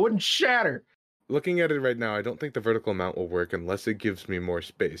slow, it wouldn't shatter. looking at it right now, I don't think the vertical mount will work unless it gives me more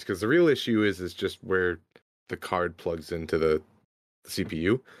space. Because the real issue is just where the card plugs into the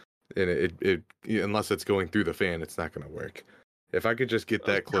CPU, and it unless it's going through the fan, it's not gonna work. If I could just get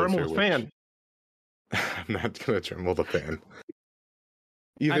that closer, Dremel the fan. I'm not gonna tremble the fan.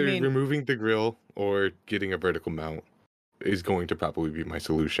 Either mean- removing the grill or getting a vertical mount is going to probably be my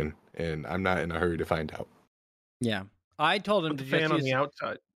solution, and I'm not in a hurry to find out. Yeah. I told him Put to the just fan on use, the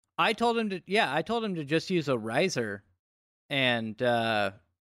outside. I told him to just use a riser and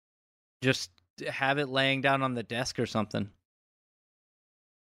just have it laying down on the desk or something.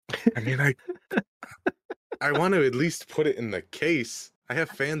 I mean, I want to at least put it in the case. I have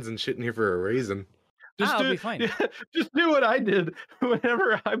fans and shit in here for a reason. Just I'll do, be fine. Just do what I did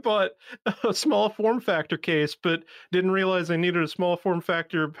whenever I bought a small form factor case, but didn't realize I needed a small form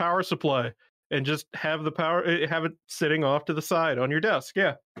factor power supply, and just have the power, have it sitting off to the side on your desk.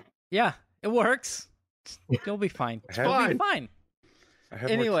 Yeah, Yeah, it works. You'll be fine. I You'll have, be fine. I have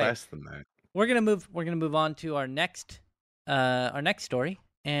more Anyway. class than that. We're gonna move on to our next story,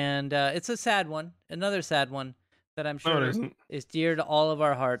 and it's a sad one, another sad one that I'm no, it sure isn't. is dear to all of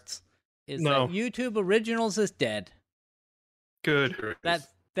our hearts. Is No. that YouTube Originals is dead? Good. Sure is.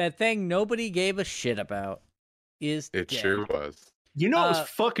 That thing nobody gave a shit about is It dead. sure was. You know, it was Uh,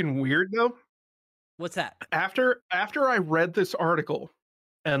 fucking weird though. What's that? After I read this article,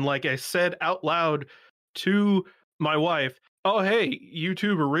 and like I said out loud to my wife, "Oh hey,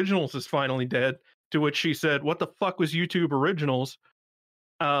 YouTube Originals is finally dead." To which she said, "What the fuck was YouTube Originals?"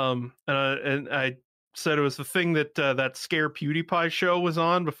 And I said it was the thing that that Scare PewDiePie show was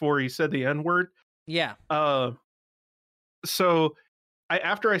on before he said the N word. Yeah. So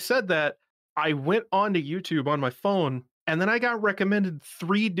after I said that, I went onto YouTube on my phone, and then I got recommended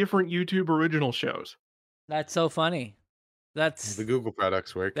 3 different YouTube Original shows. That's so funny. That's The Google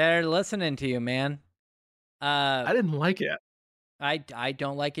products work. they're listening to you, man. I didn't like it. I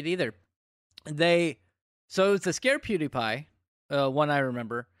don't like it either. So it's the Scare PewDiePie, one I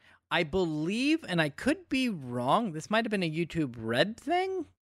remember. I believe, and I could be wrong. This might have been a YouTube Red thing.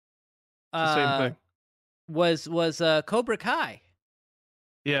 It's the same thing. Was Cobra Kai.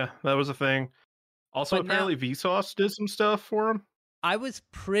 Yeah, that was a thing. Also, But now- apparently Vsauce did some stuff for him. I was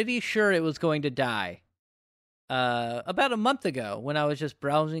pretty sure it was going to die. About a month ago when I was just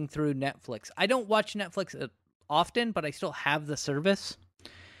browsing through Netflix. I don't watch Netflix often, but I still have the service.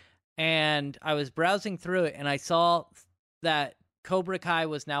 And I was browsing through it and I saw that Cobra Kai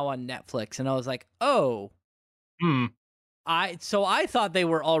was now on Netflix and I was like, "Oh, I thought they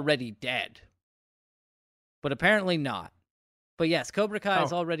were already dead." But apparently not. But yes, Cobra Kai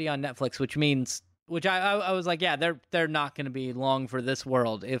is already on Netflix, which I was like, yeah, they're not going to be long for this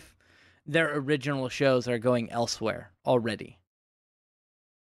world if their original shows are going elsewhere already.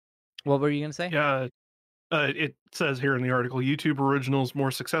 What were you going to say? Yeah, it says here in the article, YouTube Originals'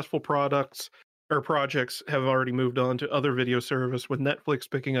 more successful products or projects have already moved on to other video service, with Netflix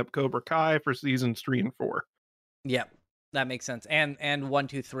picking up Cobra Kai for seasons 3 and 4. Yep, that makes sense. And 1,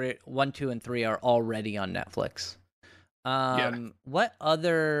 2, and 3 are already on Netflix. What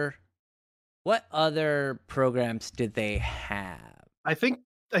other programs did they have? I think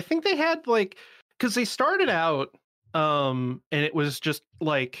they had because they started out and it was just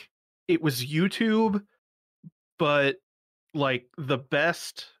it was YouTube, but the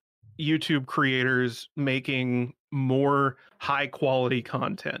best YouTube creators making more high quality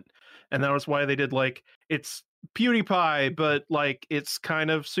content. And that was why they did it's PewDiePie, but it's kind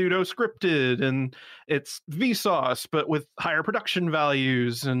of pseudo scripted, and it's Vsauce, but with higher production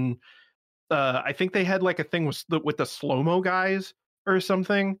values. And I think they had a thing with the slow-mo guys or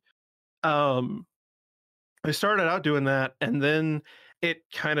something. They started out doing that, and then it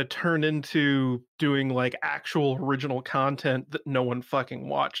kind of turned into doing actual original content that no one fucking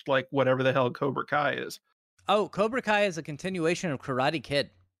watched, whatever the hell Cobra Kai is. Oh, Cobra Kai is a continuation of Karate Kid.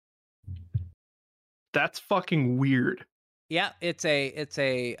 That's fucking weird. Yeah, it's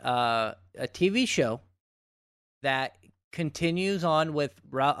a TV show that continues on with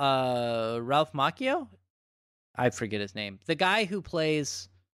Ralph Macchio. I forget his name. The guy who plays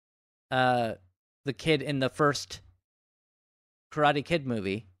the kid in the first Karate Kid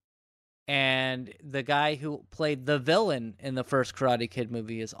movie, and the guy who played the villain in the first Karate Kid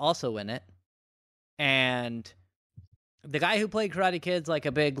movie is also in it. And the guy who played Karate Kid's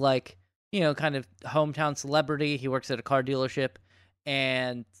a big kind of hometown celebrity. He works at a car dealership,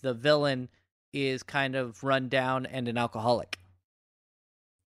 and the villain is kind of run down and an alcoholic.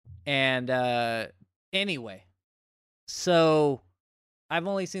 And anyway, so I've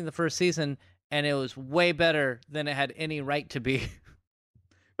only seen the first season, and it was way better than it had any right to be,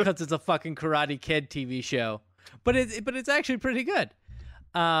 because it's a fucking Karate Kid TV show. But it's actually pretty good.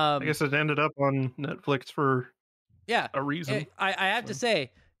 I guess it ended up on Netflix for a reason. I have to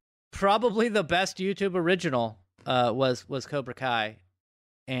say, probably the best YouTube original was Cobra Kai,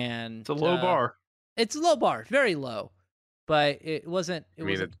 and it's a low bar. It's a low bar, very low, but it wasn't.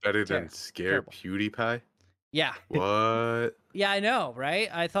 It's better than Scare PewDiePie? Yeah. What? Yeah, I know, right?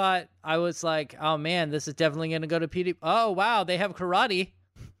 I was like, oh man, this is definitely going to go to PewDiePie. Oh wow, they have karate.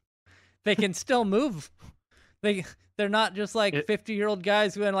 They can still move. They're not just 50-year-old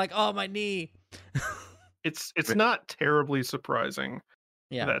guys going oh, my knee. It's not terribly surprising.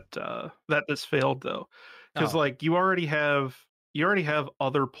 Yeah. That this failed though, because you already have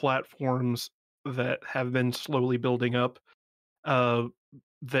other platforms that have been slowly building up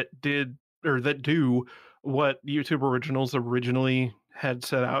that do what YouTube Originals originally had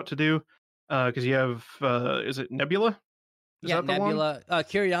set out to do. Because you have is it Nebula? Is that Nebula,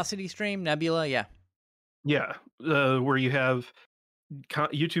 Curiosity Stream, Nebula, yeah. Yeah, where you have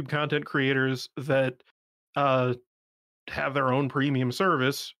YouTube content creators that have their own premium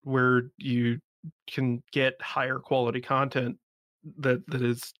service where you can get higher quality content that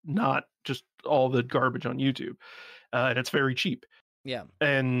is not just all the garbage on YouTube, and it's very cheap. Yeah.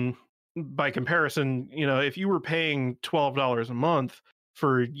 And by comparison, if you were paying $12 a month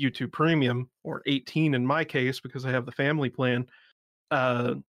for YouTube Premium, or $18 in my case because I have the family plan,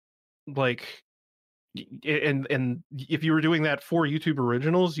 and if you were doing that for YouTube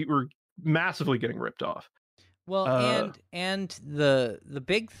Originals, you were massively getting ripped off. Well, and the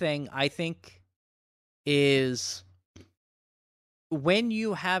big thing I think is when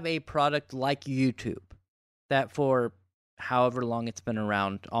you have a product like YouTube that for however long it's been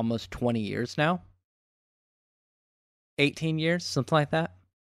around, almost 20 years now, 18 years, something like that,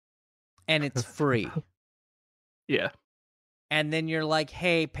 and it's free. Yeah. and then you're like,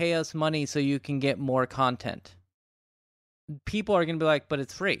 hey, pay us money so you can get more content. People are going to be like, but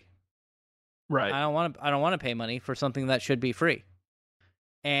it's free. Right. I don't want to pay money for something that should be free.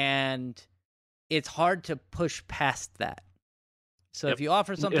 And it's hard to push past that. So Yep. if you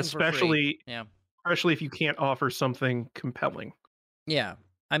offer something for free, especially if you can't offer something compelling. Yeah.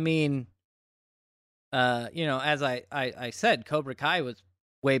 I mean, as I said, Cobra Kai was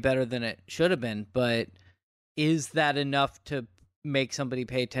way better than it should have been, but is that enough to make somebody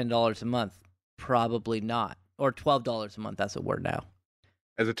pay $10 a month? Probably not. Or $12 a month, that's what we're now.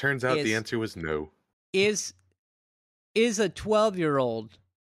 As it turns out, the answer was no. Is a 12-year-old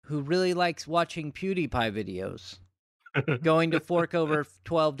who really likes watching PewDiePie videos going to fork over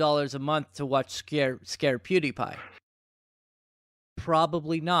 $12 a month to watch scare PewDiePie?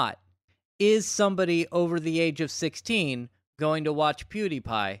 Probably not. Is somebody over the age of 16 going to watch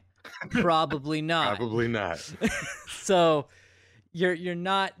PewDiePie? Probably not. Probably not. So you're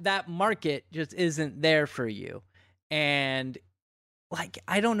not, that market just isn't there for you. And like,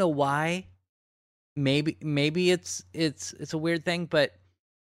 I don't know why. Maybe it's a weird thing, but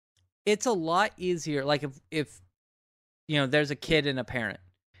it's a lot easier. Like if there's a kid and a parent,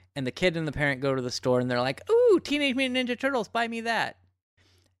 and the kid and the parent go to the store and they're like, "Ooh, Teenage Mutant Ninja Turtles, buy me that."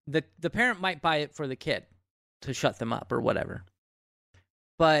 The parent might buy it for the kid to shut them up or whatever.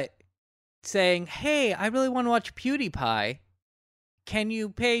 But saying, "Hey, I really want to watch PewDiePie. Can you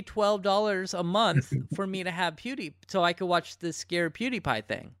pay $12 a month for me to have so I could watch this scare PewDiePie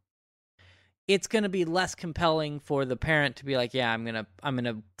thing?" It's going to be less compelling for the parent to be like, "Yeah, I'm going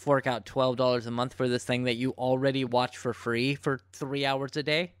to fork out $12 a month for this thing that you already watch for free for 3 hours a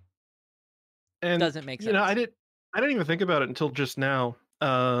day." And doesn't make sense. I didn't even think about it until just now.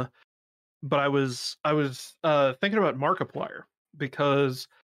 But I was thinking about Markiplier, because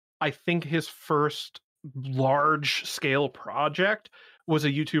I think his first large scale project was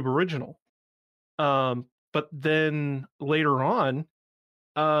a YouTube original. But then later on,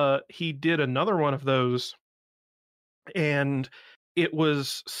 he did another one of those, and it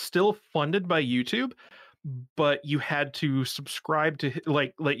was still funded by YouTube, but you had to subscribe to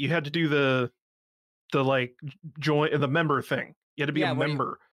like you had to do the join the member thing. You had to be a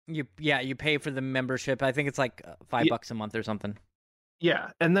member. You pay for the membership. I think it's like $5 a month or something.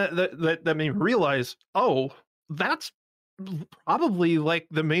 Yeah, and that made me realize, oh, that's probably like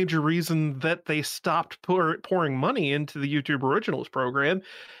the major reason that they stopped pouring money into the YouTube Originals program,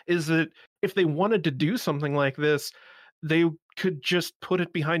 is that if they wanted to do something like this, they could just put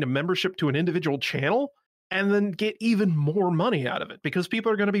it behind a membership to an individual channel and then get even more money out of it, because people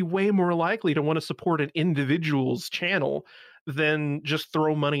are going to be way more likely to want to support an individual's channel than just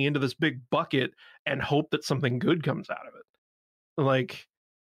throw money into this big bucket and hope that something good comes out of it. Like,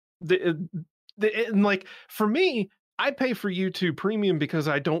 like for me, I pay for YouTube Premium because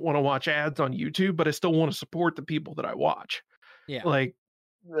I don't want to watch ads on YouTube, but I still want to support the people that I watch. Yeah. Like,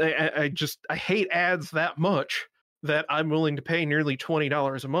 I hate ads that much that I'm willing to pay nearly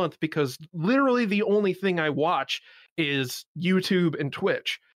 $20 a month, because literally the only thing I watch is YouTube and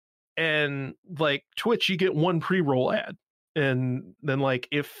Twitch. And like Twitch, you get one pre-roll ad, and then like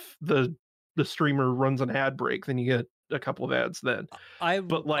if the streamer runs an ad break, then you get a couple of ads then. I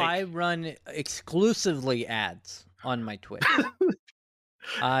run exclusively ads on my Twitch.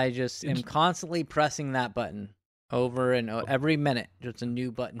 I just am constantly pressing that button over and every minute, just a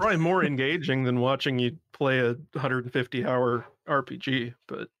new button. Probably more engaging than watching you play a 150-hour RPG,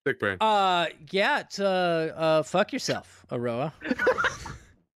 but Thick brain. Yeah, it's fuck yourself, Aroa.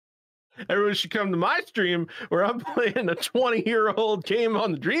 Everyone should come to my stream where I'm playing a 20-year-old game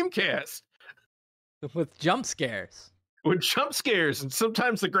on the Dreamcast with jump scares. With jump scares, and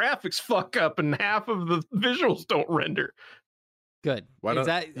sometimes the graphics fuck up and half of the visuals don't render. Good.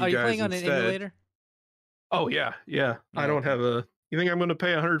 Are you playing on an emulator? Oh yeah. I don't have a. You think I'm going to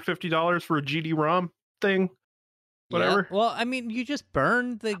pay $150 for a GD-ROM thing? Whatever. Yeah. Well, I mean, you just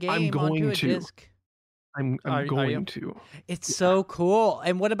burned the game onto a disc. I'm going to. It's so cool.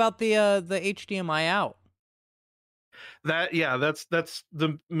 And what about the HDMI out? That's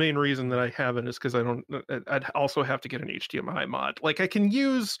the main reason that I haven't, is because I'd also have to get an HDMI mod. Like I've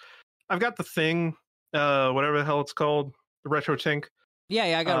got the thing, whatever the hell it's called, the RetroTink.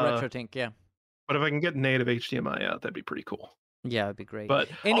 Yeah, I got a RetroTink, yeah. But if I can get native HDMI out, that'd be pretty cool. Yeah, it'd be great. But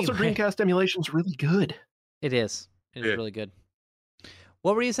also Dreamcast emulation's really good. It is. It is really good.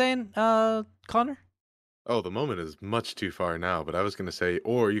 What were you saying, Connor? Oh, the moment is much too far now, but I was going to say,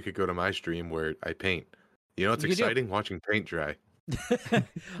 or you could go to my stream where I paint. You know, it's exciting watching paint dry.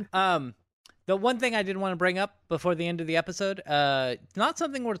 The one thing I did want to bring up before the end of the episode, not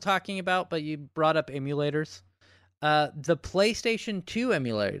something we're talking about, but you brought up emulators. The PlayStation 2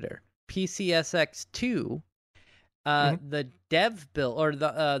 emulator, PCSX2, the dev build or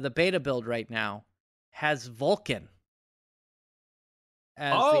the beta build right now has Vulkan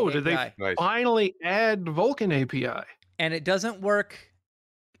as the did API. they finally add Vulkan API? And it doesn't work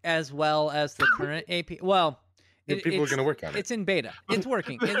as well as the current API. Well, People are going to work on it. It's in beta. It's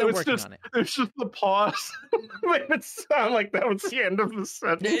working. They're working on it. There's just the pause. Made it sound like that was the end of the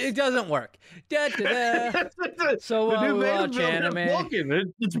sentence. It doesn't work. Da, da, da. So watch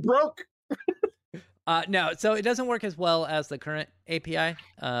anime. It's broke. No, so it doesn't work as well as the current API.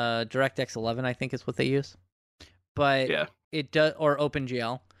 DirectX 11, I think, is what they use. But yeah, it does, or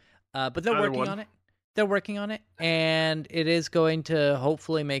OpenGL. But they're working on it. They're working on it, and it is going to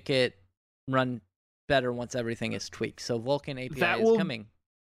hopefully make it run better once everything is tweaked. So Vulkan API is coming.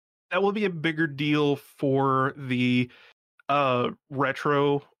 That will be a bigger deal for the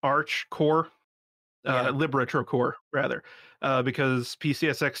RetroArch core, LibRetro core rather, because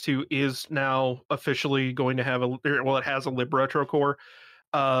PCSX2 is now officially going to have it has a LibRetro core,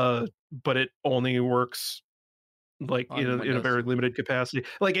 but it only works like in a very limited capacity.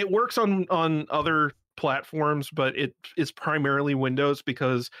 Like it works on other platforms, but it is primarily Windows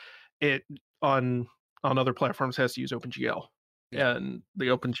because it on other platforms has to use OpenGL. Yeah. And the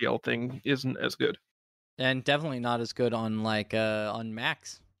OpenGL thing isn't as good. And definitely not as good on on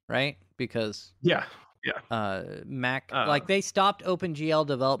Macs, right? Because Mac like they stopped OpenGL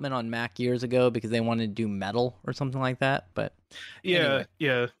development on Mac years ago because they wanted to do Metal or something like that. But anyway.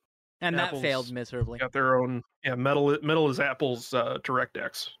 And Apple's that failed miserably. Got their own Metal is Apple's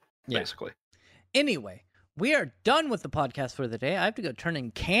DirectX, basically. Anyway, we are done with the podcast for the day. I have to go turn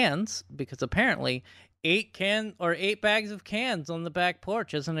in cans because apparently 8 bags of cans on the back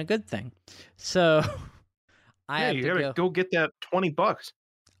porch isn't a good thing. So I have to gotta go get that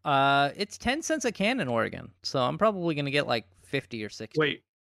 $20. It's 10 cents a can in Oregon, so I'm probably gonna get like 50 or 60. Wait,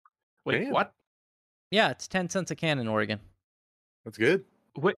 damn. What? Yeah, it's 10 cents a can in Oregon. That's good.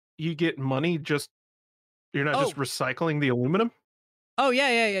 What, you get money you're not just recycling the aluminum? Oh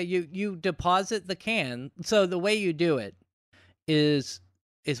yeah. You deposit the can. So the way you do it is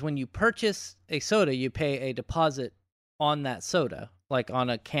when you purchase a soda, you pay a deposit on that soda, like on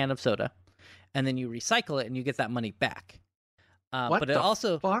a can of soda, and then you recycle it and you get that money back. But it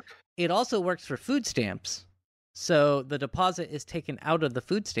also works for food stamps. So the deposit is taken out of the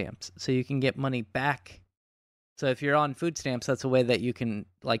food stamps, so you can get money back. So if you're on food stamps, that's a way that you can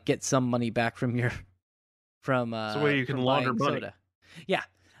like get some money back from it's the way you can launder money. Soda. Yeah.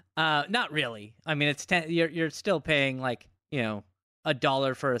 Not really. I mean, it's 10. You're still paying like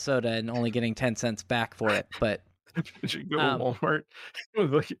 $1 for a soda and only getting 10 cents back for it. But you should go to Walmart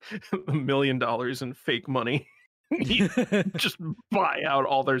with like $1 million in fake money. Just buy out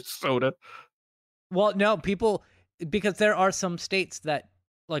all their soda. Well, no, because there are some states that,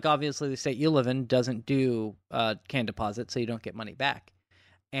 like obviously the state you live in doesn't do can deposit, so you don't get money back.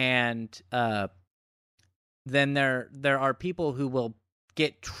 And then there are people who will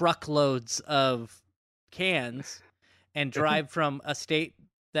get truckloads of cans and drive from a state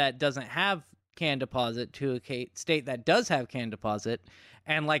that doesn't have can deposit to a state that does have can deposit.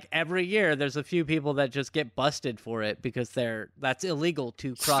 And like every year, there's a few people that just get busted for it because that's illegal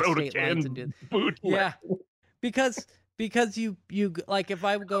to cross state lines and do. Yeah, because you like if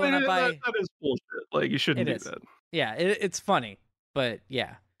I go and I buy that is bullshit. Like you shouldn't do that. Yeah, it's funny, but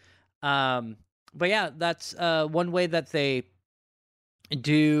yeah, that's one way that they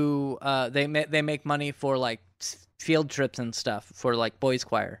do. They make money for like field trips and stuff for like boys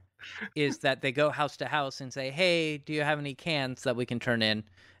choir. Is that they go house to house and say, hey, do you have any cans that we can turn in?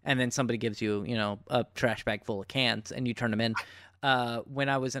 And then somebody gives you, a trash bag full of cans and you turn them in. When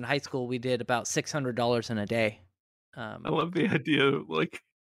I was in high school, we did about $600 in a day. I love the idea of like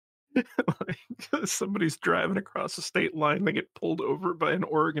somebody's driving across the state line, they get pulled over by an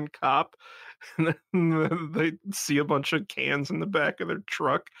Oregon cop, and then they see a bunch of cans in the back of their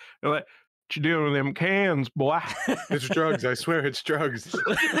truck. They're like, what you doing with them cans, boy? It's drugs. I swear it's drugs.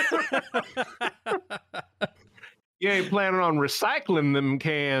 You ain't planning on recycling them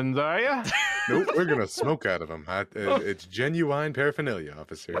cans, are you? Nope, we're going to smoke out of them. It's genuine paraphernalia,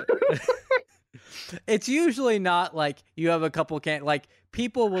 officer. It's usually not like you have a couple cans. Like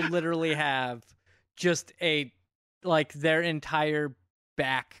people will literally have just their entire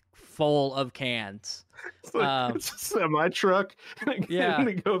back full of cans. It's a semi truck. Yeah,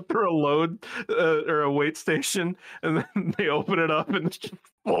 they go through a load or a weight station, and then they open it up, and it's just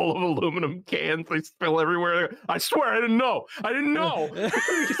full of aluminum cans. They spill everywhere. I swear, I didn't know.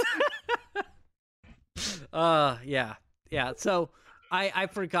 Yeah. So I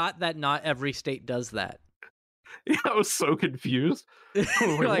forgot that not every state does that. Yeah, I was so confused. I was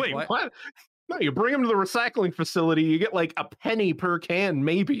You're like, like, wait, what? No, you bring them to the recycling facility, you get like a penny per can,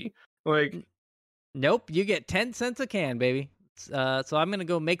 maybe. Like, Nope, you get 10 cents a can, baby. So I'm going to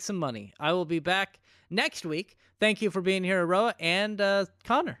go make some money. I will be back next week. Thank you for being here, Aroa and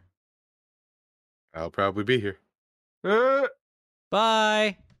Connor. I'll probably be here. uh,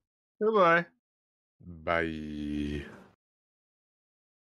 Bye. goodbye. Bye.